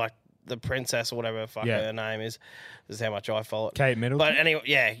and, like, the princess or whatever the fuck her name is. This is how much I follow it. Kate Middleton. But anyway,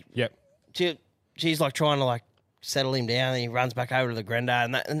 yeah. Yep. She's like trying to like settle him down, and he runs back over to the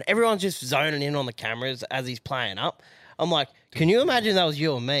granddad, and everyone's just zoning in on the cameras as he's playing up. I'm like, can you imagine that was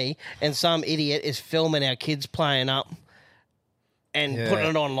you or me, and some idiot is filming our kids playing up and putting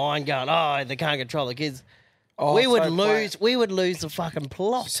it online, going, oh, they can't control the kids. Oh, we would so lose. We would lose the fucking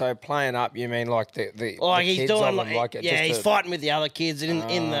plot. So playing up, you mean like the Like the he's kids doing, of them, like, yeah, he's fighting with the other kids in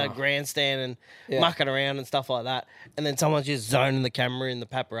the grandstand and mucking around and stuff like that. And then someone's just zoning the camera in the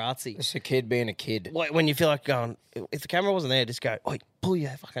paparazzi. It's a kid being a kid. When you feel like going, if the camera wasn't there, just go, oi, pull your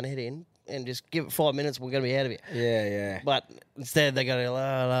fucking head in and just give it 5 minutes. We're going to be out of here. Yeah, yeah. But instead, they go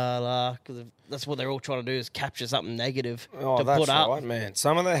la la la because that's what they're all trying to do is capture something negative to that's put up. right, man.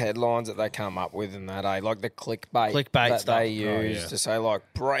 Some of the headlines that they come up with in that, like the clickbait that stuff. they use to say, like,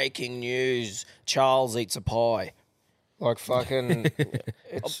 breaking news, Charles eats a pie. Like, fucking,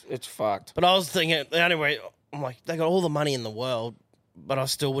 it's fucked. But I was thinking, the only way, I'm like, they got all the money in the world, but I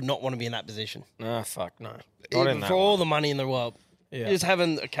still would not want to be in that position. Nah, fuck no. Not Even in that for all one. the money in the world. Yeah. Just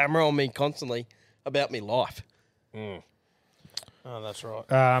having a camera on me constantly about me life. Oh, that's right.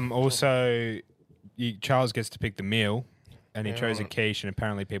 Also, Charles gets to pick the meal, and he chose a quiche, and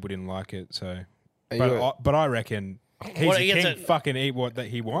apparently people didn't like it. So, but I reckon he's What, a he gets king. Fucking eat what that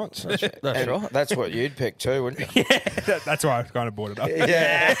he wants. That's right. That's what you'd pick too, wouldn't you? That's why I kind of brought it up.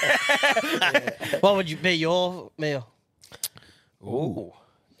 Yeah. What would you be your meal? Ooh.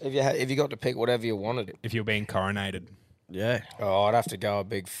 If you got to pick whatever you wanted. If you're being coronated, Yeah. Oh, I'd have to go a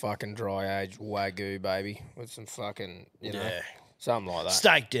big fucking dry aged Wagyu, baby, with some fucking, something like that.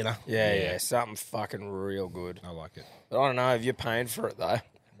 Steak dinner. Yeah, something fucking real good. I like it. But I don't know if you're paying for it though.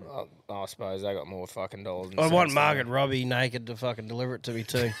 I suppose they got more fucking dollars. Than I want cents, Margaret Robbie naked to fucking deliver it to me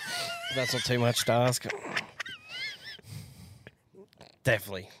too. If that's not too much to ask.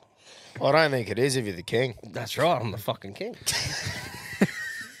 Definitely. I don't think it is if you're the king. That's right. I'm the fucking king.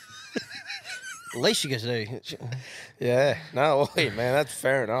 least you get to do. Yeah. No, man, that's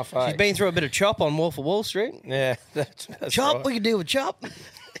fair enough. She's been through a bit of Chop on Wolf of Wall Street. Yeah, that's Chop, right. we can deal with Chop.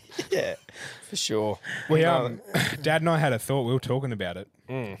 Yeah, for sure. We Dad and I had a thought. We were talking about it,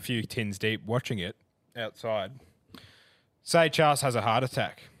 a few tins deep, watching it outside. Say Charles has a heart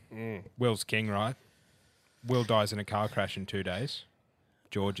attack. Will's king, right? Will dies in a car crash in 2 days.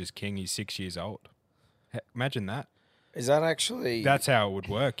 George is king. He's 6 years old. Imagine that. Is that actually? That's how it would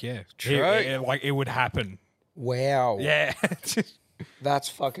work. Yeah, True. It would happen. Wow. Yeah, That's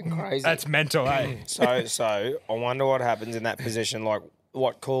fucking crazy. that's mental, eh? So I wonder what happens in that position. Like,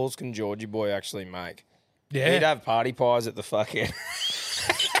 what calls can Georgie boy actually make? Yeah. He'd have party pies at the fucking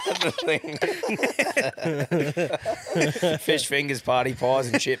the thing. Fish fingers, party pies,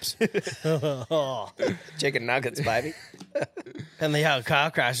 and chips. Chicken nuggets, baby. And the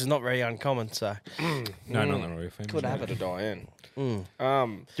car crash is not very uncommon, so. No, not the Royal family. Could happen to Diane. Do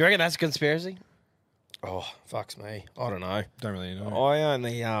you reckon that's a conspiracy? Oh, fucks me. I don't know. Don't really know.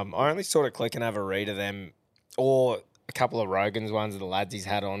 I only sort of click and have a read of them, or a couple of Rogan's ones of the lads he's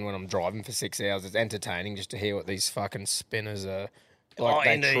had on when I'm driving for 6 hours. It's entertaining just to hear what these fucking spinners are like.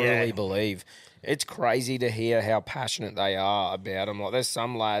 They truly believe. It's crazy to hear how passionate they are about them. Like, there's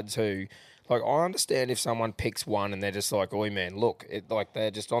some lads who, like, I understand if someone picks one and they're just like, "Oi, man, look," like they're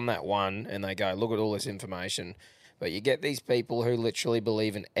just on that one and they go, "Look at all this information." But you get these people who literally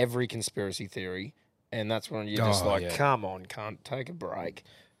believe in every conspiracy theory. And that's when you're just like, come on, cunt, take a break.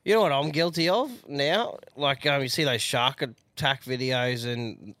 You know what I'm guilty of now? Like, you see those shark attack videos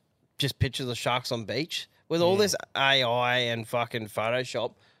and just pictures of sharks on beach. With all this AI and fucking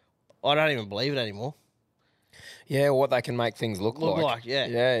Photoshop, I don't even believe it anymore. Yeah, what they can make things look like. Yeah.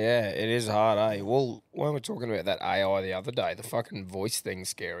 Yeah, it is hard, eh? Well, when we were talking about that AI the other day, the fucking voice thing's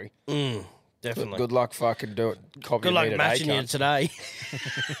scary. Definitely. Good luck fucking do it. Copy Good luck me matching today, you today.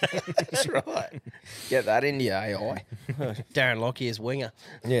 That's right. Get that into your AI. Darren Lockyer's winger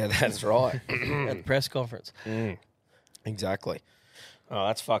Yeah, that's right. at the press conference. Exactly. Oh,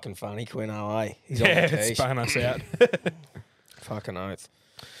 that's fucking funny, Quino, eh? He's Yeah, on the it's keys. spun us out. Fucking oath.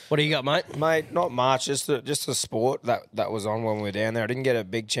 What do you got, mate? Mate, not much. Just the sport that was on when we were down there. I didn't get a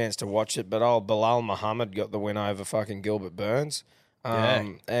big chance to watch it, but old Bilal Muhammad got the win over fucking Gilbert Burns.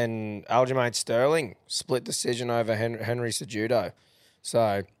 And Aljamain Sterling split decision over Henry Cejudo. So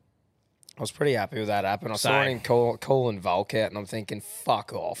I was pretty happy with that happen. I saw him calling Volk out, and I'm thinking,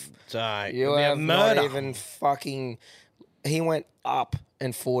 fuck off. So, You have not even fucking... He went up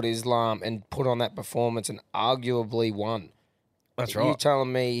and fought Islam and put on that performance and arguably won. That's right. You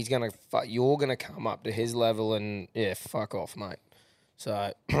telling me you're gonna come up to his level and fuck off, mate. So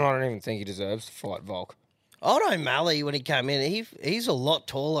I don't even think he deserves to fight Volk. Old O'Malley, when he came in, he's a lot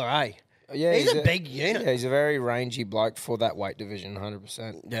taller, eh? Yeah, he's a big unit. Yeah, he's a very rangy bloke for that weight division,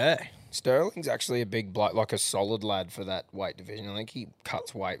 100%. Yeah. Sterling's actually a big bloke, like a solid lad for that weight division. I think he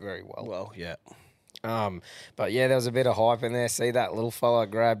cuts weight very well. Well, yeah. But yeah, there was a bit of hype in there. See that little fella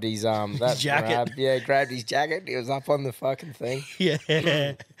grabbed his that jacket. grabbed his jacket. He was up on the fucking thing.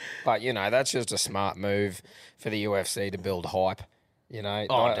 Yeah. But that's just a smart move for the UFC to build hype. I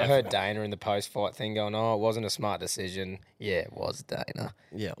heard Dana in the post-fight thing going, "Oh, it wasn't a smart decision." Yeah, it was, Dana.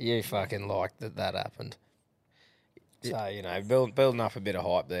 Yeah. You fucking liked that happened. So, building up a bit of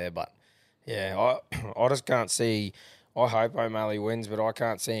hype there. But, yeah, I just can't see... I hope O'Malley wins, but I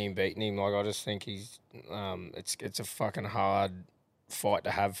can't see him beating him. Like, I just think he's... it's a fucking hard fight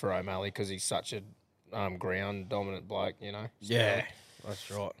to have for O'Malley because he's such a ground-dominant bloke, Yeah,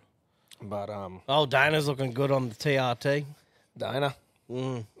 that's right. But, Dana's looking good on the TRT. Dana?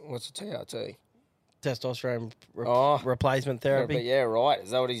 What's a TRT? Testosterone Oh. replacement therapy. But yeah, right. Is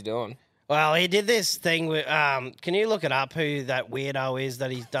that what he's doing? Well, he did this thing with... can you look it up who that weirdo is that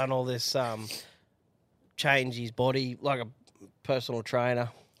he's done all this... change his body like a personal trainer.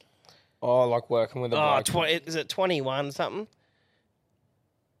 Oh, like working with a bloke. Is it 21 something?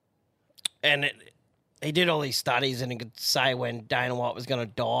 And he did all these studies and he could say when Dana White was going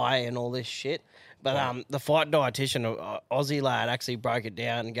to die and all this shit. But the fight dietitian, Aussie lad, actually broke it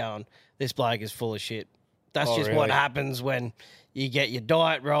down and going, this bloke is full of shit. That's just what happens when you get your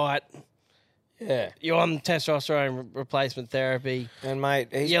diet right. Yeah. You're on testosterone replacement therapy. And, mate,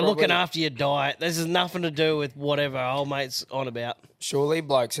 you're looking after your diet. This has nothing to do with whatever old mate's on about. Surely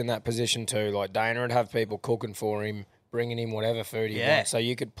bloke's in that position too. Like, Dana would have people cooking for him, bringing him whatever food he wants. So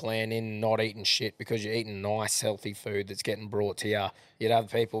you could plan in not eating shit because you're eating nice, healthy food that's getting brought to you. You'd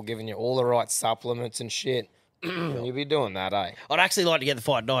have people giving you all the right supplements and shit. You'd be doing that, eh? I'd actually like to get the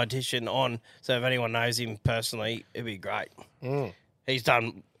fight dietitian on, so if anyone knows him personally, it'd be great. He's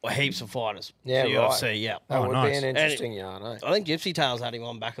done heaps of fighters for UFC, yeah. That would nice. be an interesting yarn, eh? I think Gypsy Tales had him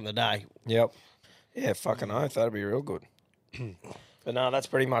on back in the day. Yep. Yeah, fucking oath. That'd be real good. But no, that's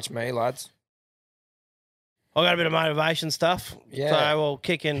pretty much me, lads. I got a bit of motivation stuff. Yeah. So we'll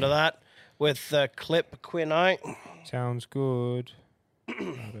kick into that with the clip Quino. Sounds good.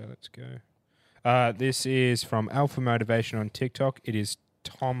 Righto, let's go. This is from Alpha Motivation on TikTok. It is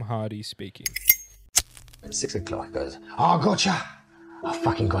Tom Hardy speaking. At 6 o'clock, he goes, "Oh, gotcha. I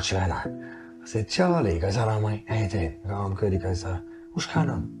fucking gotcha, ain't I?" I said, "Charlie." He goes, "Hello, mate. How you doing?" I go, "I'm good." He goes, "What's going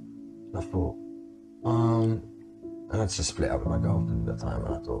on?" And I thought, and I just split up with my girlfriend at the time,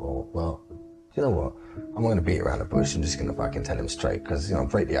 and I thought, oh, well, you know what? I'm not going to beat around the bush. I'm just going to fucking tell him straight, because, you know,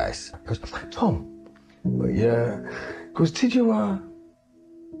 break the ice. He goes, "Tom." But yeah. He goes, do you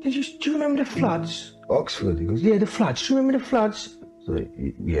remember the floods? Oxford. He goes, "Yeah, the floods. Do you remember the floods?" So,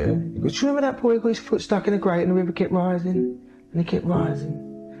 yeah. He goes, "Do you remember that boy who got his foot stuck in a grate and the river kept rising? And he kept rising.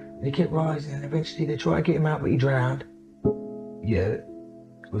 And he kept rising. And eventually they tried to get him out, but he drowned." Yeah.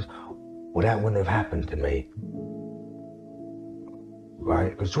 He goes, "Well, that wouldn't have happened to me." Right?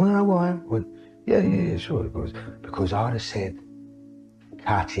 He goes, "Do you want to know why?" I went, yeah, sure. He goes, "Because I'd have said,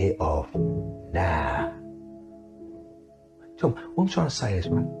 cut it off. Nah." Tom, what I'm trying to say is,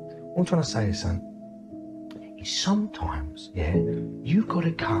 man, son, is sometimes, yeah, you've got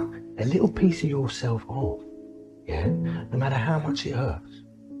to cut a little piece of yourself off, yeah, no matter how much it hurts,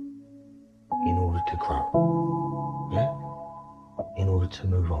 in order to grow, yeah, in order to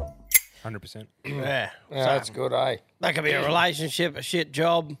move on. 100%. Yeah. Yeah, that's good, eh? That could be a relationship, a shit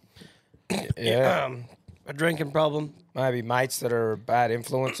job, Yeah. a drinking problem. Maybe mates that are a bad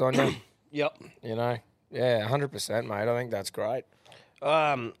influence on you, Yep. you know? Yeah, 100%, mate. I think that's great.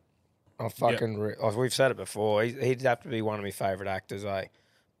 Um, I fucking, we've said it before. He'd have to be one of my favourite actors, eh?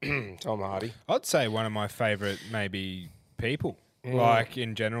 Tom Hardy. I'd say one of my favourite maybe people. Like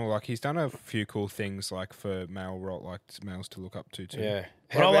in general, like he's done a few cool things like for males to look up to too. Yeah.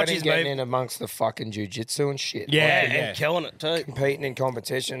 When I How watch about him his getting movie- in amongst the fucking jiu-jitsu and shit? yeah, Like, and killing it too. competing in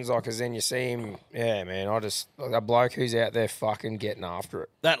competitions, like, as then you see him, yeah, man, like a bloke who's out there fucking getting after it.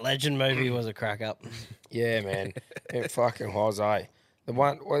 That Legend movie was a crack up. Yeah, man. It fucking was, eh? The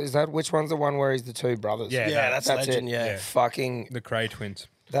one, what is that? Which one's the one where he's the two brothers? Yeah, Yeah, that's Legend, it. yeah. Fucking, The Cray twins.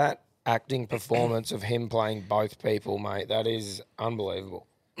 that acting performance of him playing both people, mate, that is unbelievable.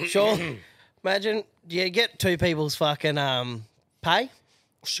 Sure. Imagine, you get two people's fucking pay.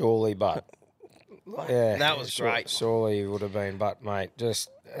 Surely, but yeah, That was great. Surely it would have been, but mate, just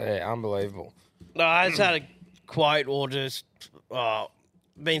unbelievable. No, I just had a quote or just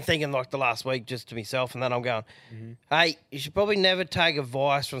been thinking like the last week just to myself, and then I'm going, hey, you should probably never take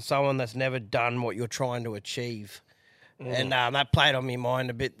advice from someone that's never done what you're trying to achieve. And that played on my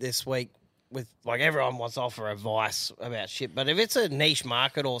mind a bit this week with, like, everyone wants to offer advice about shit. But if it's a niche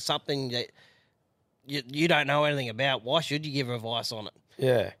market or something that you don't know anything about, why should you give advice on it?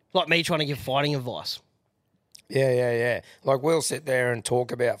 Yeah. Like me trying to give fighting advice. Yeah. Like, we'll sit there and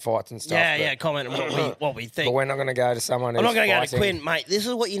talk about fights and stuff. Yeah, comment on what we think. But we're not going to go to someone who's I'm not going to go to fighting. Quinn, mate. This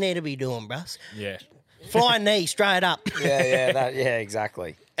is what you need to be doing, bruss. Yeah. Flying knee straight up. Yeah,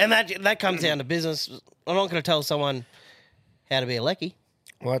 exactly. And that comes down to business. I'm not going to tell someone how to be a lecky.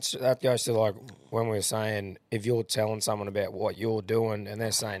 Well, that goes to, like, when we were saying, if you're telling someone about what you're doing and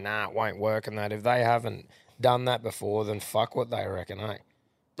they're saying, nah, it won't work and that, if they haven't done that before, then fuck what they reckon, eh?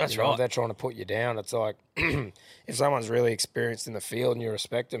 That's You know, right. if they're trying to put you down, it's like, if someone's really experienced in the field and you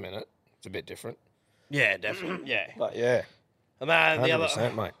respect them in it, it's a bit different. Yeah, definitely. Yeah. But yeah, And the 100%,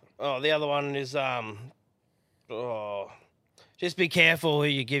 other, mate. the other one is just be careful who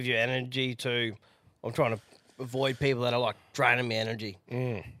you give your energy to. I'm trying to avoid people that are like draining me energy,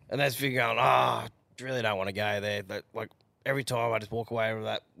 and that's if you're going, I really don't want to go there. That, like, every time I just walk away with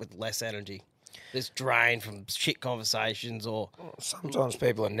that with less energy, just drained from shit conversations or Sometimes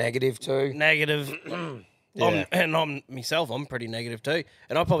people are negative too. negative. Yeah. I'm myself. I'm pretty negative too,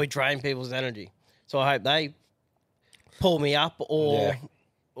 and I probably drain people's energy. So I hope they pull me up or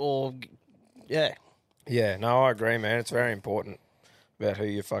yeah. Yeah, no, I agree, man. It's very important about who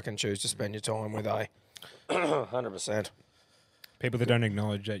you fucking choose to spend your time with, eh? 100%. People that don't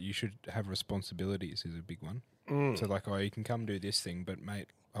acknowledge that you should have responsibilities is a big one. So like, you can come do this thing, but mate,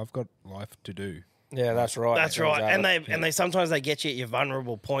 I've got life to do. Yeah, that's right. That's right. Exactly. And they sometimes they get you at your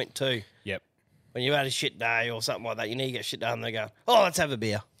vulnerable point too. Yep. When you had a shit day or something like that, you need to get shit done. They go, oh, let's have a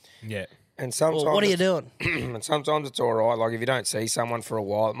beer. Yeah. And sometimes, Well, what are you doing? And sometimes it's all right. Like, if you don't see someone for a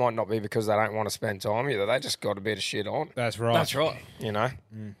while, it might not be because they don't want to spend time with you. They just got a bit of shit on, That's right. That's right. you know?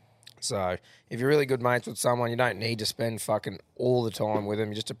 So, if you're really good mates with someone, you don't need to spend fucking all the time with them.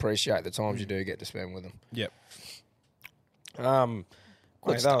 You just appreciate the times you do get to spend with them. Yep. Mate,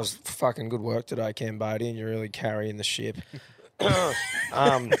 that was fucking good work today, Cambodian. You're really carrying the ship.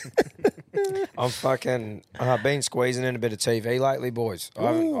 I've been squeezing in a bit of TV lately, boys.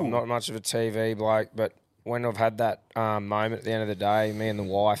 I'm not much of a TV bloke, but when I've had that moment at the end of the day, me and the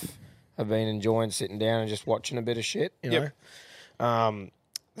wife have been enjoying sitting down and just watching a bit of shit, you know.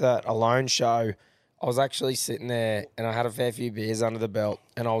 That Alone show, I was actually sitting there and I had a fair few beers under the belt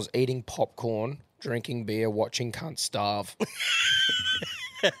and I was eating popcorn, drinking beer, watching cunts starve.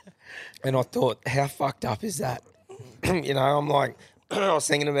 And I thought, how fucked up is that? You know, I'm like, I was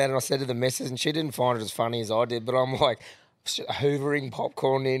thinking about it and I said to the missus and she didn't find it as funny as I did, but I'm like hoovering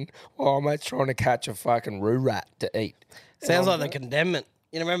popcorn in while I'm trying to catch a fucking roo rat to eat. Sounds like The Condemnment.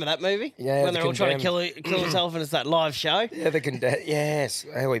 You remember that movie? Yeah, when they're all trying to kill themselves and it's that live show? Yeah, yes.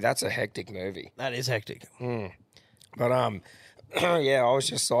 Ellie, that's a hectic movie. That is hectic. But, yeah, I was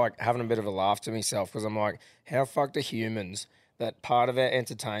just like having a bit of a laugh to myself because I'm like, how fucked are humans that part of our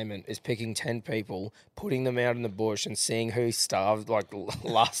entertainment is picking 10 people, putting them out in the bush and seeing who starved, like,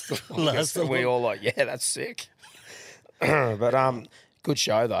 last the longest. And we all like, yeah, that's sick. But good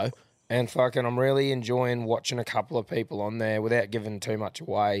show, though. And fucking I'm really enjoying watching a couple of people on there without giving too much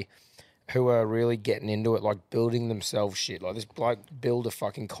away who are really getting into it, like building themselves shit. Like this bloke build a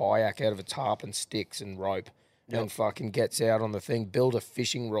fucking kayak out of a tarp and sticks and rope and fucking gets out on the thing, build a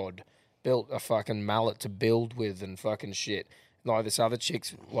fishing rod, built a fucking mallet to build with and fucking shit. Like this other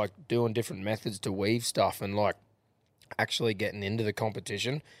chick's like doing different methods to weave stuff and like actually getting into the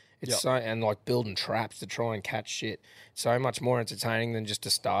competition. It's so, and like building traps to try and catch shit. So much more entertaining than just a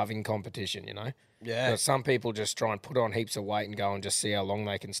starving competition, you know? Yeah. You know, some people just try and put on heaps of weight and go and just see how long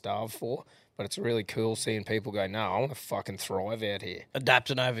they can starve for. But it's really cool seeing people go, no, I want to fucking thrive out here. Adapt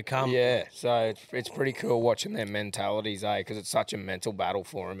and overcome. Yeah. So it's pretty cool watching their mentalities, because it's such a mental battle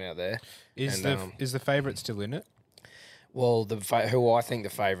for them out there. Is the favourite still in it? Well, who I think the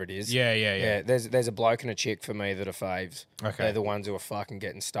favourite is. Yeah. There's a bloke and a chick for me that are faves. Okay. They're the ones who are fucking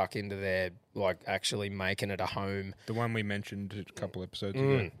getting stuck into their, like, actually making it a home. The one we mentioned a couple episodes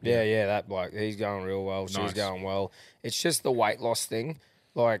ago. Yeah, that bloke. He's going real well. Nice. She's going well. It's just the weight loss thing.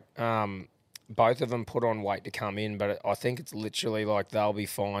 Like, both of them put on weight to come in, but I think it's literally like they'll be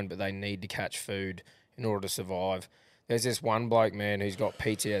fine, but they need to catch food in order to survive. There's this one bloke, man, who's got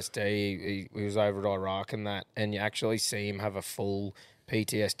PTSD. He was over at Iraq and that, and you actually see him have a full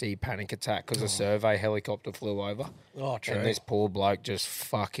PTSD panic attack because a survey helicopter flew over. Oh, true. And this poor bloke just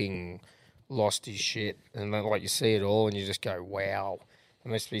fucking lost his shit. And then, like, you see it all and you just go, wow, it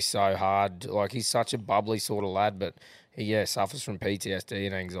must be so hard. Like, he's such a bubbly sort of lad, but he, suffers from PTSD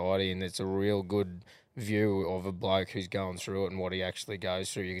and anxiety, and it's a real good view of a bloke who's going through it and what he actually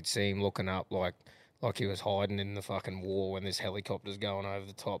goes through. You could see him looking up like he was hiding in the fucking war when this helicopter's going over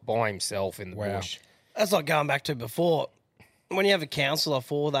the top by himself in the bush. That's like going back to before. When you have a counsellor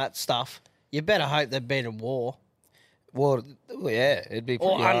for that stuff, you better hope they've been in war. Well, yeah, it'd be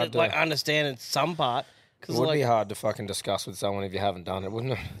pretty hard to... understand in some part. It would be hard to fucking discuss with someone if you haven't done it,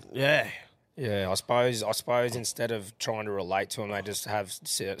 wouldn't it? Yeah. Yeah, I suppose instead of trying to relate to them, they just have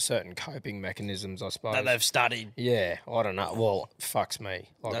certain coping mechanisms, I suppose. That they've studied. Yeah, I don't know. Well, fucks me.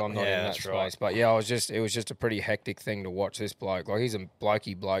 Like, I'm not in that space. Right. But yeah, it was just a pretty hectic thing to watch this bloke. Like, he's a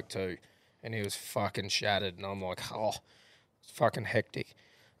blokey bloke too. And he was fucking shattered. And I'm like, oh, it's fucking hectic.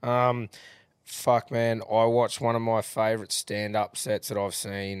 Fuck, man. I watched one of my favourite stand-up sets that I've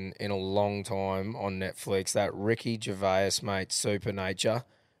seen in a long time on Netflix. That Ricky Gervais, mate, Supernature.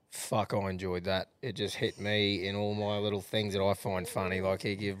 Fuck, I enjoyed that. It just hit me in all my little things that I find funny. Like,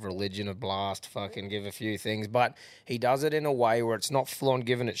 he give religion a blast, fucking give a few things. But he does it in a way where it's not full-on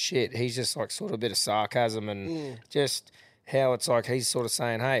giving it shit. He's just, like, sort of a bit of sarcasm and just how it's like he's sort of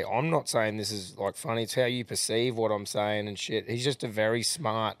saying, hey, I'm not saying this is, like, funny. It's how you perceive what I'm saying and shit. He's just a very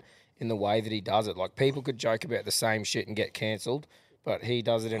smart in the way that he does it. Like, people could joke about the same shit and get cancelled, but he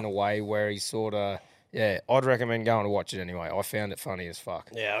does it in a way where he's sort of... Yeah, I'd recommend going to watch it anyway. I found it funny as fuck.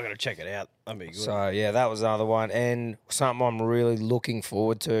 Yeah, I got to check it out. That'd be good. So, yeah, that was another one. And something I'm really looking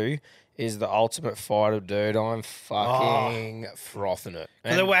forward to is the Ultimate Fighter, dude. I'm fucking frothing it.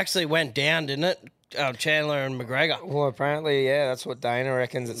 And it actually went down, didn't it? Chandler and McGregor. Well, apparently, yeah, that's what Dana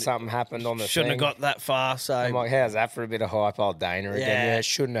reckons, that something happened on the Shouldn't thing. have got that far, so... I'm like, how's that for a bit of hype? Oh, Dana again. Yeah, it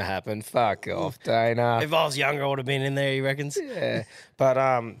shouldn't have happened. Fuck off, Dana. If I was younger, I would have been in there, he reckons. Yeah.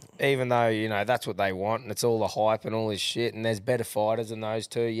 But even though, you know, that's what they want and it's all the hype and all this shit and there's better fighters than those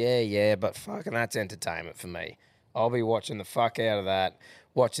two, yeah, but fucking that's entertainment for me. I'll be watching the fuck out of that,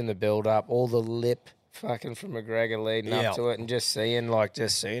 watching the build-up, all the lip fucking from McGregor leading up to it and just seeing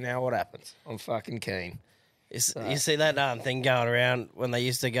how what happens. I'm fucking keen. You see that thing going around when they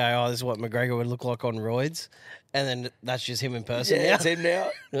used to go, oh, this is what McGregor would look like on roids, and then that's just him in person now? Yeah, it's him now.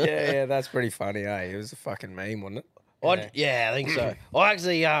 yeah, that's pretty funny, eh? It was a fucking meme, wasn't it? Yeah, I think so. I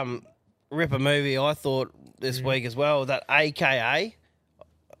actually ripper movie I thought this week as well. That AKA.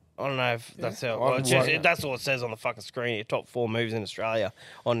 I don't know if that's how. Well, that's all it says on the fucking screen here. Top 4 movies in Australia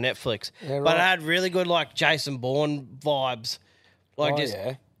on Netflix. Yeah, But it right. had really good like Jason Bourne vibes. Like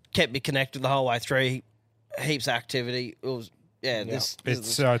kept me connected the whole way through. Heaps of activity. It was this.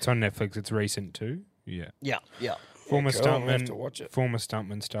 It's on Netflix. It's recent too. Yeah. Yeah. Former cool. I'll have to watch stuntman. it. Former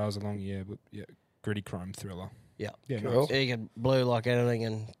stuntman stars along. Yeah, gritty crime thriller. Yeah. Yeah. Cool. Nice. He can blue like anything,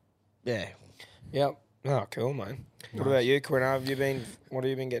 and Yep. Oh, cool, man. What about you, Quinn? What have you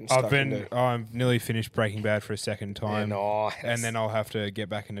been getting stuck into? I've nearly finished Breaking Bad for a second time. nice. And then I'll have to get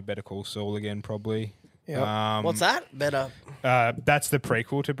back into Better Call Saul again, probably. Yep. what's that? Better. That's the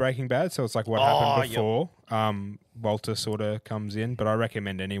prequel to Breaking Bad, so it's like what happened before. Walter sort of comes in, but I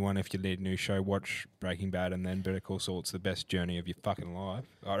recommend anyone, if you need a new show, watch Breaking Bad and then Better Call Saul. It's the best journey of your fucking life,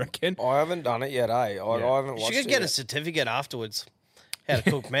 I reckon. I haven't done it yet, I haven't watched She could it get yet. a certificate afterwards. How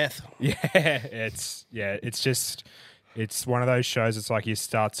to cook meth. It's one of those shows. It's like he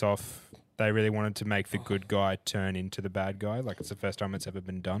starts off. They really wanted to make the good guy turn into the bad guy. Like it's the first time it's ever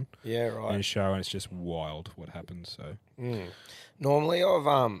been done. Yeah, In a right. show, and it's just wild what happens. So Normally, I've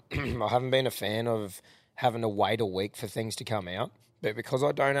I haven't been a fan of having to wait a week for things to come out. But because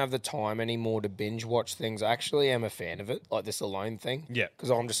I don't have the time anymore to binge watch things, I actually am a fan of it, like this alone thing. Yeah.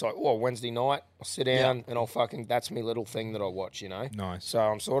 Because I'm just like, Wednesday night, I'll sit down and that's my little thing that I watch, you know? Nice. So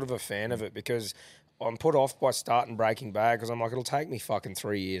I'm sort of a fan of it because I'm put off by starting Breaking Bad because I'm like, it'll take me fucking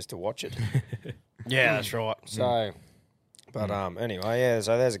 3 years to watch it. Yeah, that's right. So, but anyway,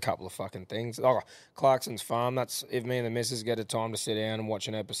 so there's a couple of fucking things. Oh, Clarkson's Farm. That's if me and the missus get a time to sit down and watch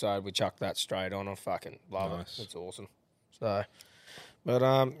an episode, we chuck that straight on. I fucking love Nice. it. It's awesome. So, but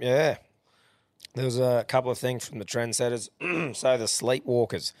there was a couple of things from the trendsetters. So the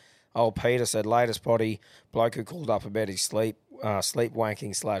sleepwalkers. Old Peter said latest potty bloke who called up about his sleep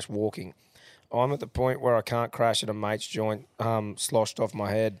wanking / walking. I'm at the point where I can't crash at a mate's joint, sloshed off my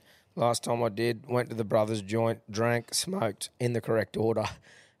head. Last time I did, went to the brother's joint, drank, smoked, in the correct order.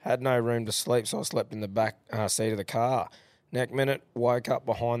 Had no room to sleep, so I slept in the back seat of the car. Next minute, woke up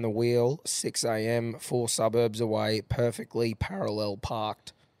behind the wheel, 6 a.m., 4 suburbs away, perfectly parallel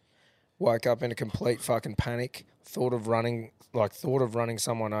parked. Woke up in a complete fucking panic. Thought of running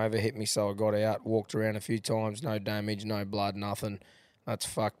someone over, hit me, so I got out, walked around a few times, no damage, no blood, nothing. That's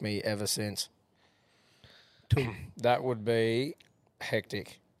fucked me ever since. That would be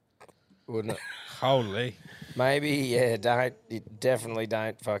hectic, wouldn't it? Holy. Maybe, definitely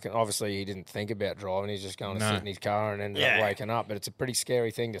don't fucking... Obviously, he didn't think about driving. He's just going to sit in his car and ended up waking up. But it's a pretty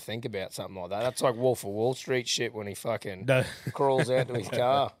scary thing to think about, something like that. That's like Wolf of Wall Street shit when he fucking crawls out to his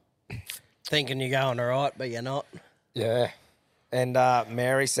car. Thinking you're going all right, but you're not. Yeah. And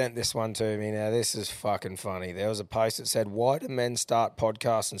Mary sent this one to me. Now, this is fucking funny. There was a post that said, why do men start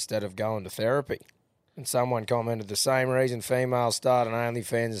podcasts instead of going to therapy? And someone commented, the same reason females start an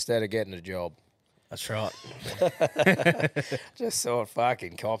OnlyFans instead of getting a job. That's right. Just thought,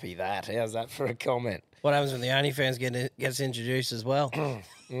 fucking copy that. How's that for a comment? What happens when the OnlyFans gets introduced as well?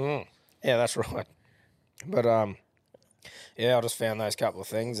 Yeah, that's right. But, I just found those couple of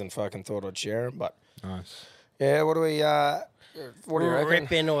things and fucking thought I'd share them. But, Nice. yeah, what do you reckon?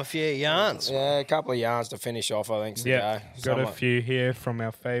 Rip into a few yarns. Yeah, a couple of yarns to finish off, I think, so Yeah. go. Got a few here from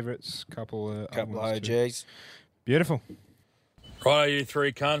our favourites. Couple of OGs. Beautiful. Righto, you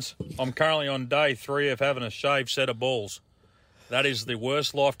three cunts. I'm currently on day 3 of having a shaved set of balls. That is the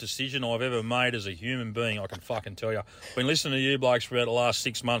worst life decision I've ever made as a human being, I can fucking tell you. Been listening to you blokes for about the last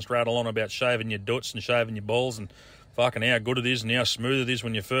 6 months rattle on about shaving your doots and shaving your balls and fucking how good it is and how smooth it is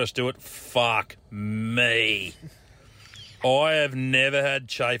when you first do it. Fuck me. I have never had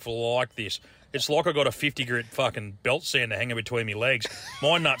chafe like this. It's like I got a 50 grit fucking belt sander hanging between my legs.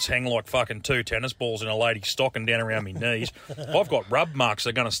 My nuts hang like fucking 2 tennis balls in a lady's stocking down around my knees. I've got rub marks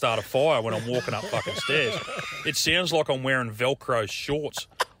that are going to start a fire when I'm walking up fucking stairs. It sounds like I'm wearing Velcro shorts.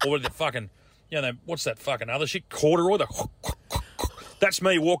 Or the fucking, what's that fucking other shit? Corduroy? That's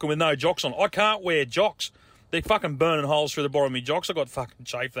me walking with no jocks on. I can't wear jocks. They're fucking burning holes through the bottom of my jocks. I got fucking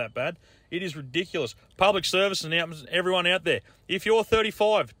chafe that bad. It is ridiculous. Public service and everyone out there, if you're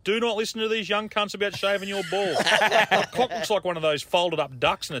 35, do not listen to these young cunts about shaving your balls. The cock looks like one of those folded up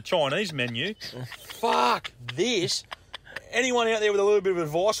ducks in a Chinese menu. Fuck this. Anyone out there with a little bit of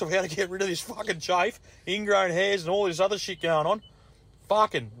advice of how to get rid of this fucking chafe, ingrown hairs and all this other shit going on,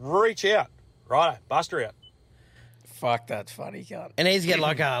 fucking reach out. Righto, bust her out. Fuck, that's funny, cunt. And he's get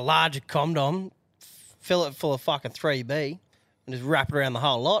like a larger condom, fill it full of fucking 3B, and just wrap it around the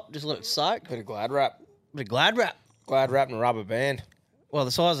whole lot. Just let it soak. Bit of Glad wrap. Bit of Glad wrap. Glad wrap and rubber band. Well,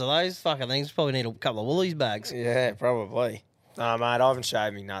 the size of those fucking things probably need a couple of Woolies bags. Yeah, probably. Nah, mate, I haven't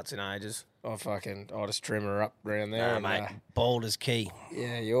shaved me nuts in ages. I just trim her up around there. Nah, and, mate, bald is key.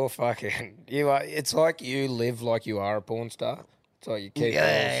 Yeah, you're fucking. You are. It's like you live like you are a porn star. It's like you keep it all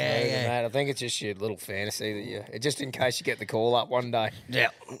smooth and that. I think it's just your little fantasy that you. Just in case you get the call up one day. Yeah,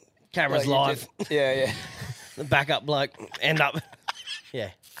 camera's Like live. Yeah. The backup bloke end up. Yeah.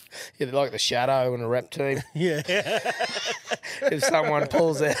 You're like the shadow in a rep team. Yeah. If someone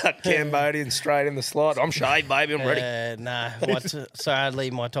pulls out Cambodian straight in the slot, I'm shaved, baby. I'm ready. Nah.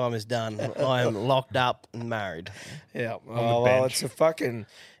 Sadly, my time is done. I am locked up and married. Yeah. Oh, well, it's a fucking.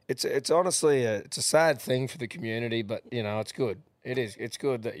 It's honestly it's a sad thing for the community, but you know it's good. It is. It's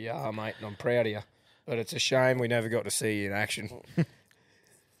good that you are, mate, and I'm proud of you. But it's a shame we never got to see you in action.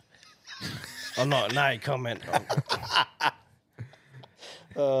 I'm not. No comment.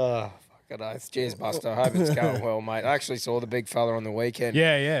 Oh, fucking oath. Cheers, Buster. I hope it's going well, mate. I actually saw the big fella on the weekend.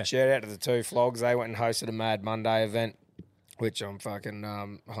 Yeah. Shout out to the two flogs. They went and hosted a Mad Monday event, which I'm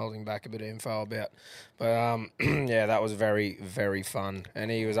fucking holding back a bit of info about. But, yeah, that was very, very fun. And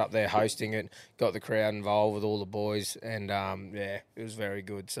he was up there hosting it, got the crowd involved with all the boys, and, yeah, it was very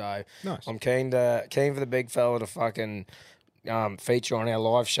good. So Nice. I'm keen for the big fella to fucking feature on our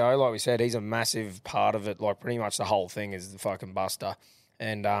live show. Like we said, he's a massive part of it. Like, pretty much the whole thing is the fucking Buster.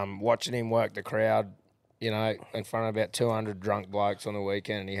 And watching him work the crowd, you know, in front of about 200 drunk blokes on the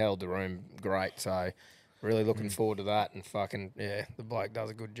weekend, and he held the room great. So really looking forward to that. And fucking, yeah, the bloke does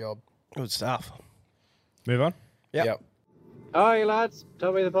a good job. Good stuff. Move on. Yep. Hi lads,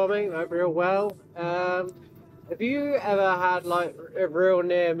 Tommy the Pommy, hope you're all well. Have you ever had like a real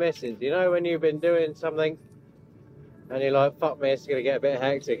near misses? You know when you've been doing something and you're like, fuck me, it's gonna get a bit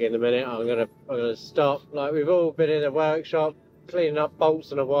hectic in a minute, I'm gonna stop. Like we've all been in a workshop cleaning up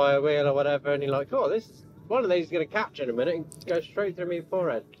bolts on a wire wheel or whatever, and you're like, oh, one of these is gonna catch in a minute and go straight through my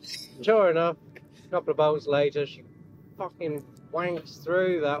forehead. Sure enough, a couple of bolts later, she fucking wanks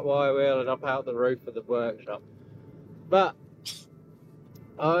through that wire wheel and up out the roof of the workshop. But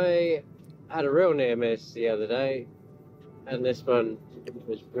I had a real near miss the other day, and this one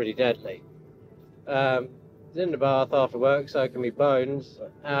was pretty deadly. I was in the bath after work soaking my bones,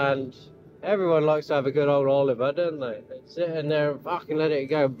 and everyone likes to have a good old Oliver, don't they? They sit in there and fucking let it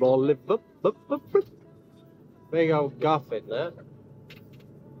go. Big old guff in there.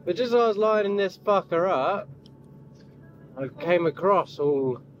 But just as I was lining this fucker up, I came across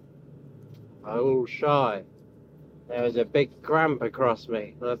all shy. There was a big cramp across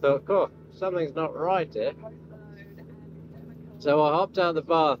me, and I thought, cool, something's not right here. So I hopped out of the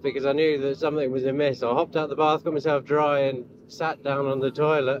bath because I knew that something was amiss. I hopped out of the bath, got myself dry, and sat down on the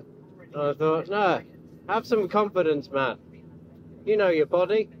toilet. And I thought, no, have some confidence, man. You know your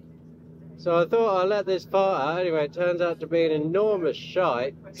body. So I thought I'd let this fart out. Anyway, it turns out to be an enormous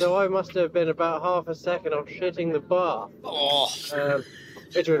shite. So I must have been about half a second off shitting the bath.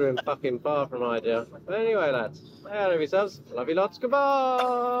 Which would have been fucking far from ideal. But anyway, lads, take care of yourselves. Love you lots.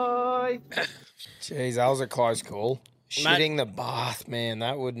 Goodbye. Jeez, that was a close call. Shitting the bath, man,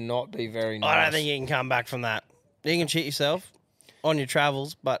 that would not be very nice. I don't think you can come back from that. You can shit yourself on your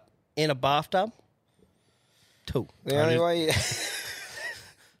travels, but in a bathtub, two. The only way...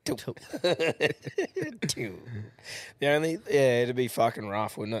 Two. It'd be fucking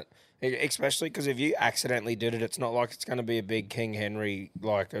rough, wouldn't it? Especially because if you accidentally did it, it's not like it's going to be a big King Henry,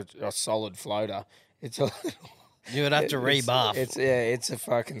 like a solid floater. It's a You would have to rebuff. It's a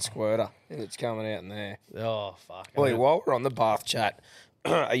fucking squirter if it's coming out in there. Oh, fuck. Wait, while we're on the bath chat,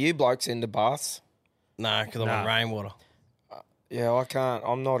 are you blokes into baths? No, because I'm on rainwater. Yeah, I can't.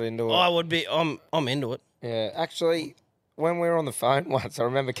 I'm not into it. I would be. I'm into it. Yeah, actually, when we were on the phone once, I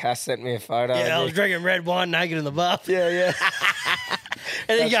remember Cass sent me a photo. Yeah, I was drinking red wine naked in the bath. Yeah.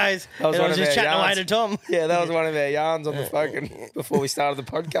 And he goes, that was and I one was of just our chatting away yarns. to Tom. Yeah, that was one of our yarns on the fucking before we started the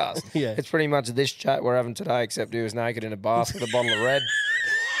podcast. Yeah. It's pretty much this chat we're having today, except he was naked in a bath with a bottle of red.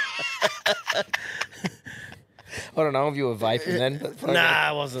 I don't know if you were vaping then. But Nah,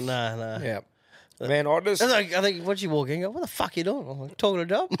 I wasn't. Nah. Yeah. Man, I just... I think once you walk in, you go, what the fuck you doing? I'm like, talking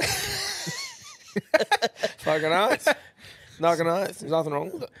to Tom. Fucking oath. Knocking oath. There's nothing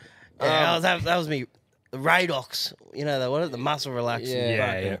wrong with it. Yeah, that was me. The Radox, you know, the muscle relaxer.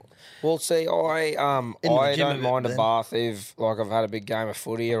 Yeah. Well, see, I the gym don't a bit mind a then. bath if, like, I've had a big game of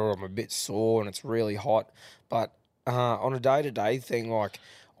footy or I'm a bit sore and it's really hot. But on a day-to-day thing, like,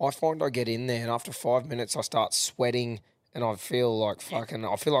 I find I get in there and after 5 minutes I start sweating and I feel like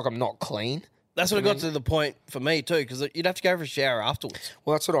I'm not clean. That's what it got to the point for me too, because you'd have to go for a shower afterwards.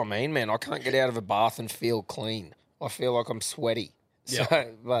 Well, that's what I mean, man. I can't get out of a bath and feel clean. I feel like I'm sweaty. So,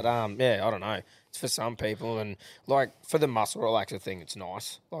 but yeah, I don't know. It's for some people, and like for the muscle relaxer thing, it's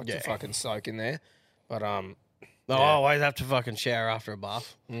nice. Like to fucking soak in there. But No, I always have to fucking shower after a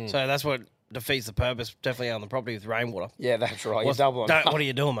bath. So that's what defeats the purpose, definitely on the property with rainwater. Yeah, that's right. You're What doubling up. are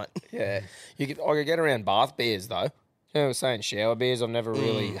you doing, mate? Yeah. I could get around bath beers, though. You know, I was saying shower beers. I've never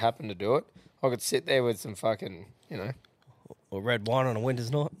really happened to do it. I could sit there with some fucking, Or red wine on a winter's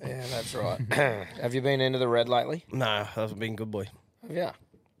night. Yeah, that's right. Have you been into the red lately? No, I haven't been good boy. Yeah.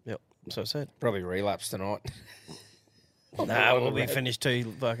 Yep, so I said. Probably relapse tonight. Nah, we'll be finished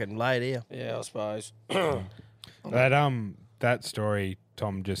too fucking late here. Yeah, I suppose. That story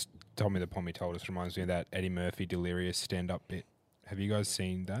Tom just told me that Pommy told us reminds me of that Eddie Murphy Delirious stand-up bit. Have you guys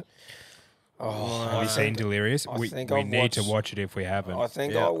seen that? Have you seen Delirious? I We think we I've need to watched- watch it if we haven't. I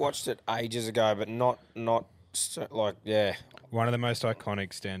think I watched it ages ago, but not yeah. One of the most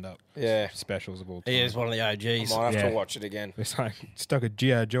iconic stand-up Yeah. specials of all time. He is one of the I OGs. might have Yeah. to watch it again. It's like, stuck a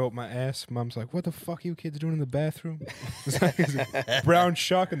G.I. Joe up my ass. Mum's like, what the fuck are you kids doing in the bathroom? It's like it's a brown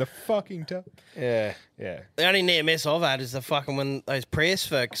shark in the fucking tub. Yeah. Yeah. The only near miss I've had is the fucking when those Prius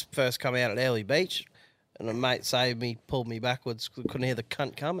first come out at Early Beach, and a mate saved me, pulled me backwards, couldn't hear the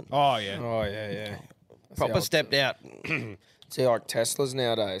cunt coming. Oh, yeah. Oh, yeah. Proper stepped out. See, like Teslas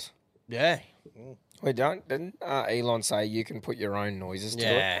nowadays. Yeah. Didn't Elon say you can put your own noises to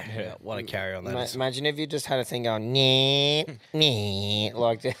it? Yeah. What a carry on that is. Imagine if you just had a thing going, nah,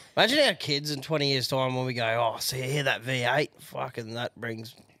 like that. Imagine our kids in 20 years' time when we go, oh, see, hear that V8? Fucking that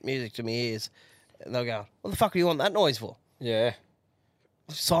brings music to my ears. And they'll go, what the fuck do you want that noise for? Yeah.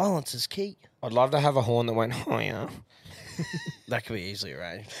 Silence is key. I'd love to have a horn that went, oh, yeah. That could be easily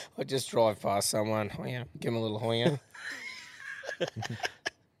arranged. I'd just drive past someone, oh, yeah, give them a little hoya.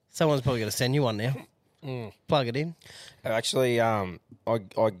 Someone's probably going to send you one now. Plug it in. Actually, I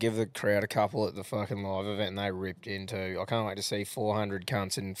give the crowd a couple at the fucking live event, and they ripped into. I can't wait to see 400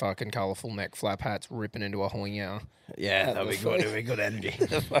 cunts in fucking colourful neck flap hats ripping into a hoya. Yeah, that'll be good. It'll be good energy.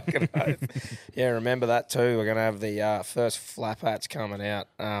 Fucking oath. Yeah, remember that too. We're gonna have the first flap hats coming out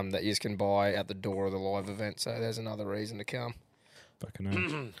that you can buy at the door of the live event. So there's another reason to come. Fucking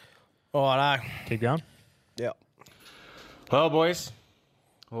hell. All right. Keep going. Yep. Well, boys,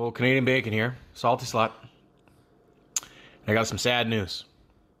 old Canadian bacon here, salty slut. I got some sad news.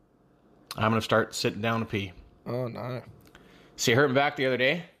 I'm gonna start sitting down to pee. Oh no. See, I hurt my back the other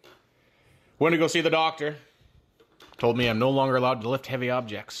day. Went to go see the doctor. Told me I'm no longer allowed to lift heavy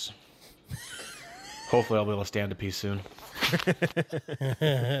objects. Hopefully, I'll be able to stand to pee soon.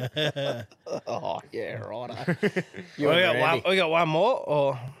 Oh yeah, right. We got one more,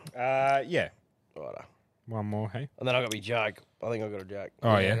 or Yeah. right. One more, hey? And then I got me joke. I think I got a joke.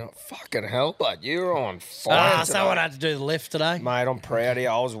 Oh, yeah. Oh, fucking hell, bud, you're on fire. today. Someone had to do the lift today. Mate, I'm proud of you.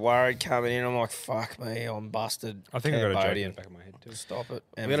 I was worried coming in. I'm like, fuck me, I'm busted. I think I got a joke in Cambodian. the back of my head, too. Stop it.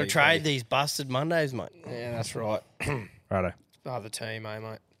 We're gonna trade these busted Mondays, mate. Yeah, that's right. Righto. Other team, mate.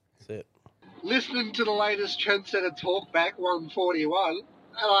 That's it. Listening to the latest Trendsetter Talkback 141, and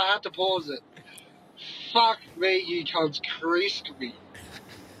I had to pause it. Fuck me, you cunts creased me.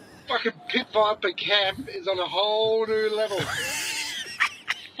 Fucking Pit Viper Camp is on a whole new level.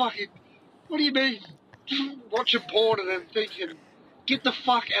 Fucking, what do you mean? Watching porn and then thinking, get the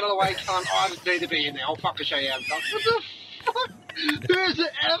fuck out of the way, cunt, I just need to be in there, I'll fucking show you how it's done. What the fuck? Who's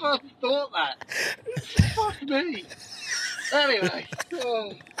ever thought that? Fuck me. Anyway,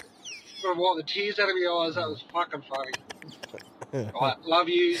 gonna wipe the tears out of my eyes, that was fucking funny. Right, love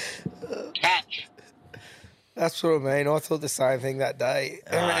you. Catch. That's what I mean. I thought the same thing that day.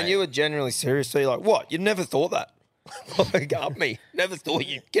 And you were genuinely serious. So you're like, what? You never thought that? Like, up me. Never thought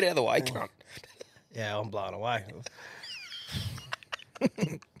you'd get out of the way, cunt. Yeah, I'm blown away.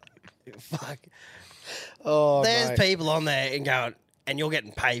 Fuck. Oh, There's mate. people on there and going, and you're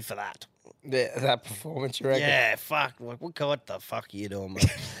getting paid for that. That performance, you reckon? Yeah, fuck. Like, what the fuck are you doing,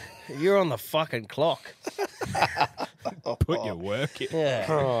 mate? You're on the fucking clock. Put your work in. Yeah.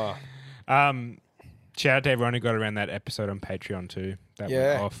 Oh. Shout out to everyone who got around that episode on Patreon too. That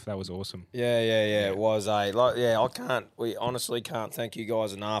Yeah. went off. That was awesome. Yeah. It was we honestly can't thank you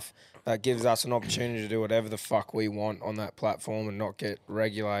guys enough. That gives us an opportunity to do whatever the fuck we want on that platform and not get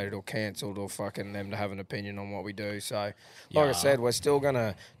regulated or cancelled or fucking them to have an opinion on what we do. So, like I said, we're still going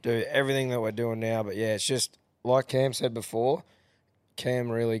to do everything that we're doing now. But yeah, it's just like Cam said before, Cam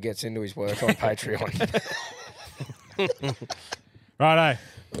really gets into his work on Patreon. Righto.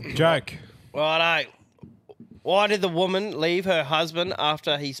 Joke. Righto. Why did the woman leave her husband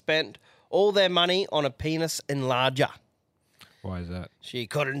after he spent all their money on a penis enlarger? Why is that? She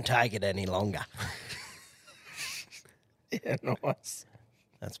couldn't take it any longer. Yeah, nice.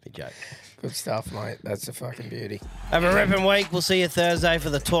 That's my joke. Good stuff, mate. That's a fucking beauty. Have a ripping week. We'll see you Thursday for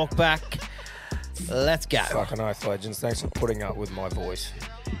the talk back. Let's go. Fucking oath, legends. Thanks for putting up with my voice.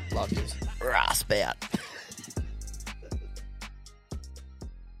 Love you. Rasp out.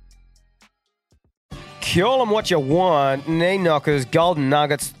 Call them what you want, knee knockers, golden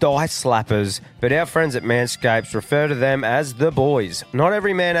nuggets, thigh slappers. But our friends at Manscaped refer to them as the boys. Not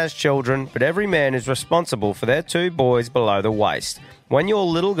every man has children, but every man is responsible for their 2 boys below the waist. When your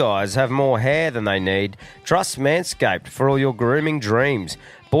little guys have more hair than they need, trust Manscaped for all your grooming dreams.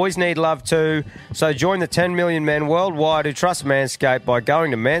 Boys need love too, so join the 10 million men worldwide who trust Manscaped by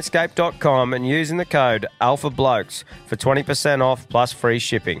going to manscaped.com and using the code ALPHABLOKES for 20% off plus free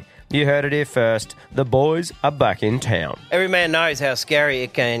shipping. You heard it here first. The boys are back in town. Every man knows how scary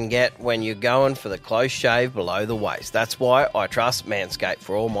it can get when you're going for the close shave below the waist. That's why I trust Manscaped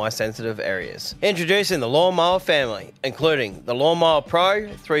for all my sensitive areas. Introducing the Lawnmower family, including the Lawnmower Pro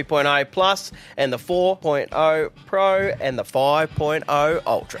 3.0 Plus and the 4.0 Pro and the 5.0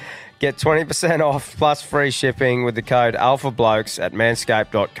 Ultra. Get 20% off plus free shipping with the code ALPHABLOKES at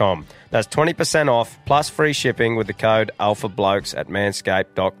manscaped.com. That's 20% off plus free shipping with the code ALPHABLOKES at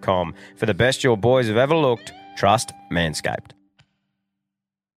manscaped.com. For the best your boys have ever looked, trust Manscaped.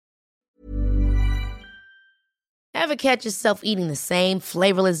 Ever catch yourself eating the same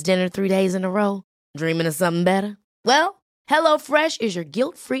flavorless dinner 3 days in a row? Dreaming of something better? Well, HelloFresh is your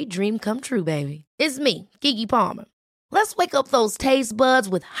guilt-free dream come true, baby. It's me, Keke Palmer. Let's wake up those taste buds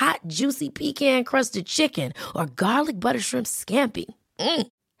with hot, juicy pecan-crusted chicken or garlic butter shrimp scampi.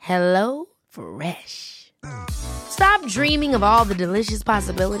 Hello Fresh. Stop dreaming of all the delicious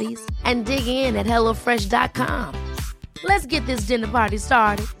possibilities and dig in at HelloFresh.com. Let's get this dinner party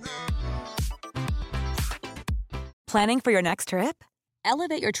started. Planning for your next trip?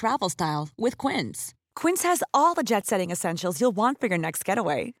 Elevate your travel style with Quince. Quince has all the jet-setting essentials you'll want for your next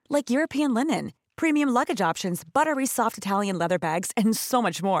getaway, like European linen, premium luggage options, buttery soft Italian leather bags, and so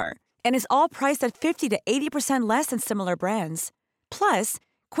much more. And is all priced at 50 to 80% less than similar brands. Plus,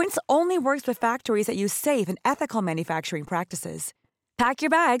 Quince only works with factories that use safe and ethical manufacturing practices. Pack your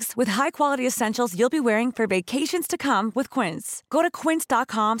bags with high-quality essentials you'll be wearing for vacations to come with Quince. Go to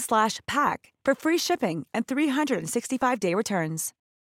quince.com/pack for free shipping and 365-day returns.